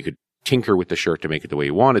picture, and then you could tinker with the shirt to make it the way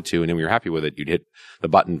you wanted to, and then when you're happy with it, you'd hit the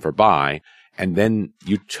button for buy, and then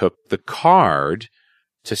you took the card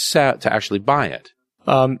to actually buy it.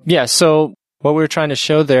 So what we were trying to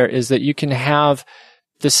show there is that you can have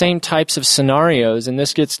the same types of scenarios, and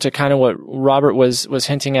this gets to kind of what Robert was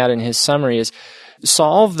hinting at in his summary, is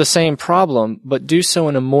solve the same problem, but do so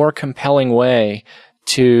in a more compelling way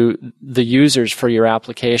to the users for your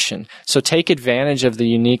application. So take advantage of the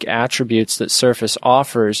unique attributes that Surface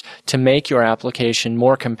offers to make your application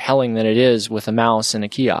more compelling than it is with a mouse and a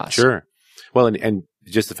kiosk. Sure. Well, and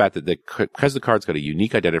just the fact that because the card's got a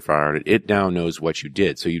unique identifier on it, it now knows what you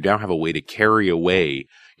did. So you now have a way to carry away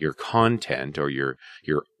your content or your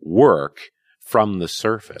work from the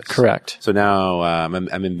Surface. Correct. So now I'm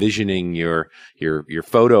envisioning your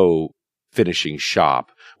photo finishing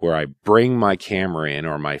shop where I bring my camera in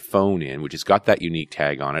or my phone in, which has got that unique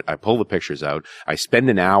tag on it. I pull the pictures out. I spend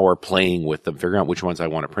an hour playing with them, figuring out which ones I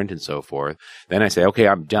want to print and so forth. Then I say, okay,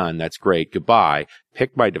 I'm done. That's great. Goodbye.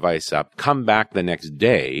 Pick my device up, come back the next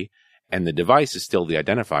day, and the device is still the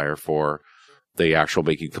identifier for the actual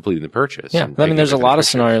completing the purchase. Yeah, I mean, there's a lot of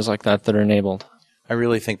scenarios like that are enabled. I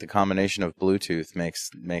really think the combination of Bluetooth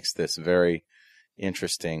makes this very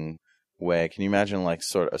interesting way. Can you imagine a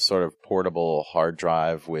sort of portable hard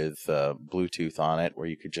drive with Bluetooth on it, where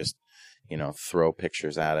you could just throw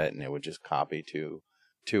pictures at it and it would just copy to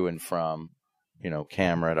and from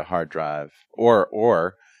camera to hard drive,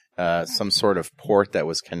 or some sort of port that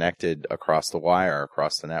was connected across the wire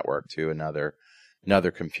across the network to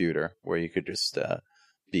another computer, where you could just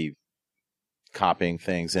be copying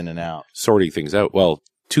things in and out, sorting things out. Well,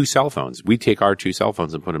 two cell phones. We take our two cell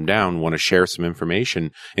phones and put them down, want to share some information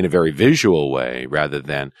in a very visual way rather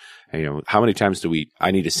than, how many times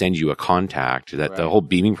I need to send you a contact that the whole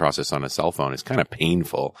beaming process on a cell phone is kind of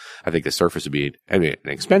painful. I think the Surface would be an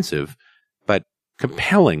expensive, but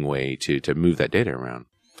compelling way to move that data around.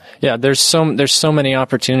 Yeah, there's so many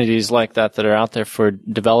opportunities like that are out there for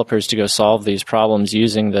developers to go solve these problems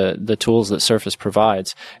using the tools that Surface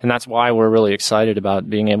provides. And that's why we're really excited about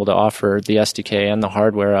being able to offer the SDK and the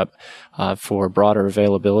hardware up for broader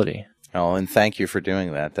availability. Oh, and thank you for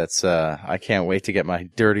doing that. That's I can't wait to get my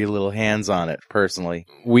dirty little hands on it personally.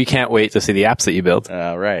 We can't wait to see the apps that you build.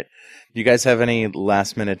 Right. You guys have any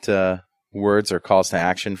last minute words or calls to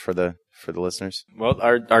action for the listeners? Well,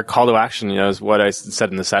 our call to action, is what I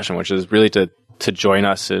said in the session, which is really to join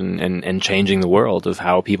us in changing the world of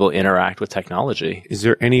how people interact with technology. Is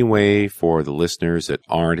there any way for the listeners that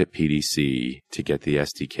aren't at PDC to get the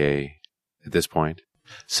SDK at this point?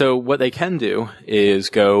 So what they can do is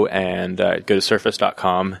go to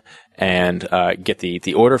surface.com and get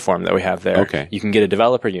the order form that we have there. Okay. You can get a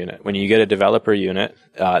developer unit. When you get a developer unit,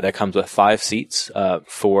 that comes with 5 seats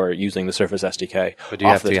for using the Surface SDK. But do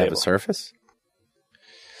you have to have a Surface?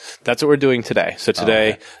 That's what we're doing today. So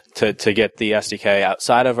today, to get the SDK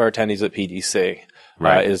outside of our attendees at PDC,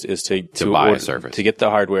 is to buy a Surface, to get the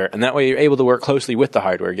hardware, and that way you're able to work closely with the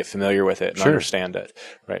hardware, get familiar with it, and understand it,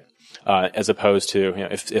 right? As opposed to,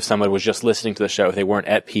 if someone was just listening to the show, if they weren't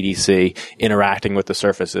at PDC interacting with the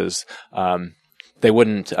surfaces, they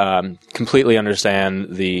wouldn't completely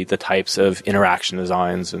understand the types of interaction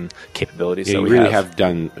designs and capabilities that we really have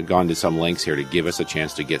gone to some lengths here to give us a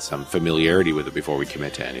chance to get some familiarity with it before we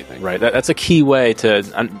commit to anything. Right. That's a key way to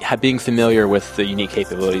being familiar with the unique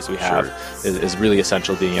capabilities we have is really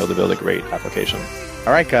essential to being able to build a great application.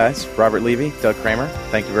 All right, guys. Robert Levy, Doug Kramer,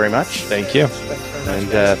 thank you very much. Thank you. And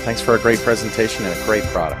thanks for a great presentation and a great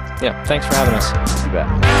product. Yeah, thanks for having us. You bet.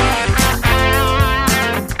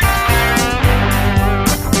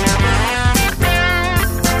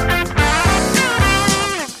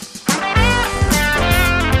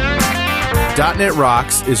 .NET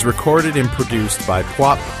Rocks is recorded and produced by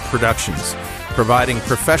PWOP Productions, providing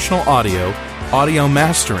professional audio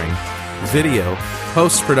mastering, video,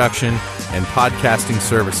 post-production, and podcasting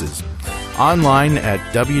services. Online at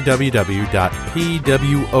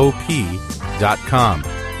www.pwop.com.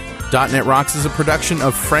 .NET Rocks is a production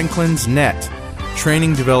of Franklin's Net,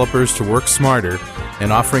 training developers to work smarter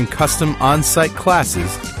and offering custom on-site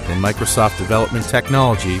classes in Microsoft development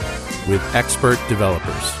technology with expert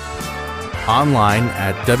developers. Online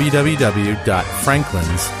at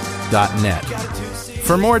www.franklins.net.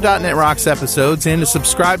 For more .NET Rocks episodes and to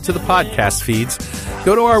subscribe to the podcast feeds,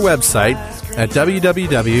 go to our website at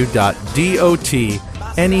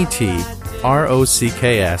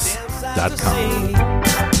www.dotnetrocks.com. Got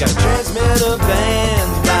a transmitter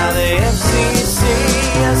banned by the FCC.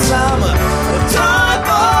 Yes, I'm a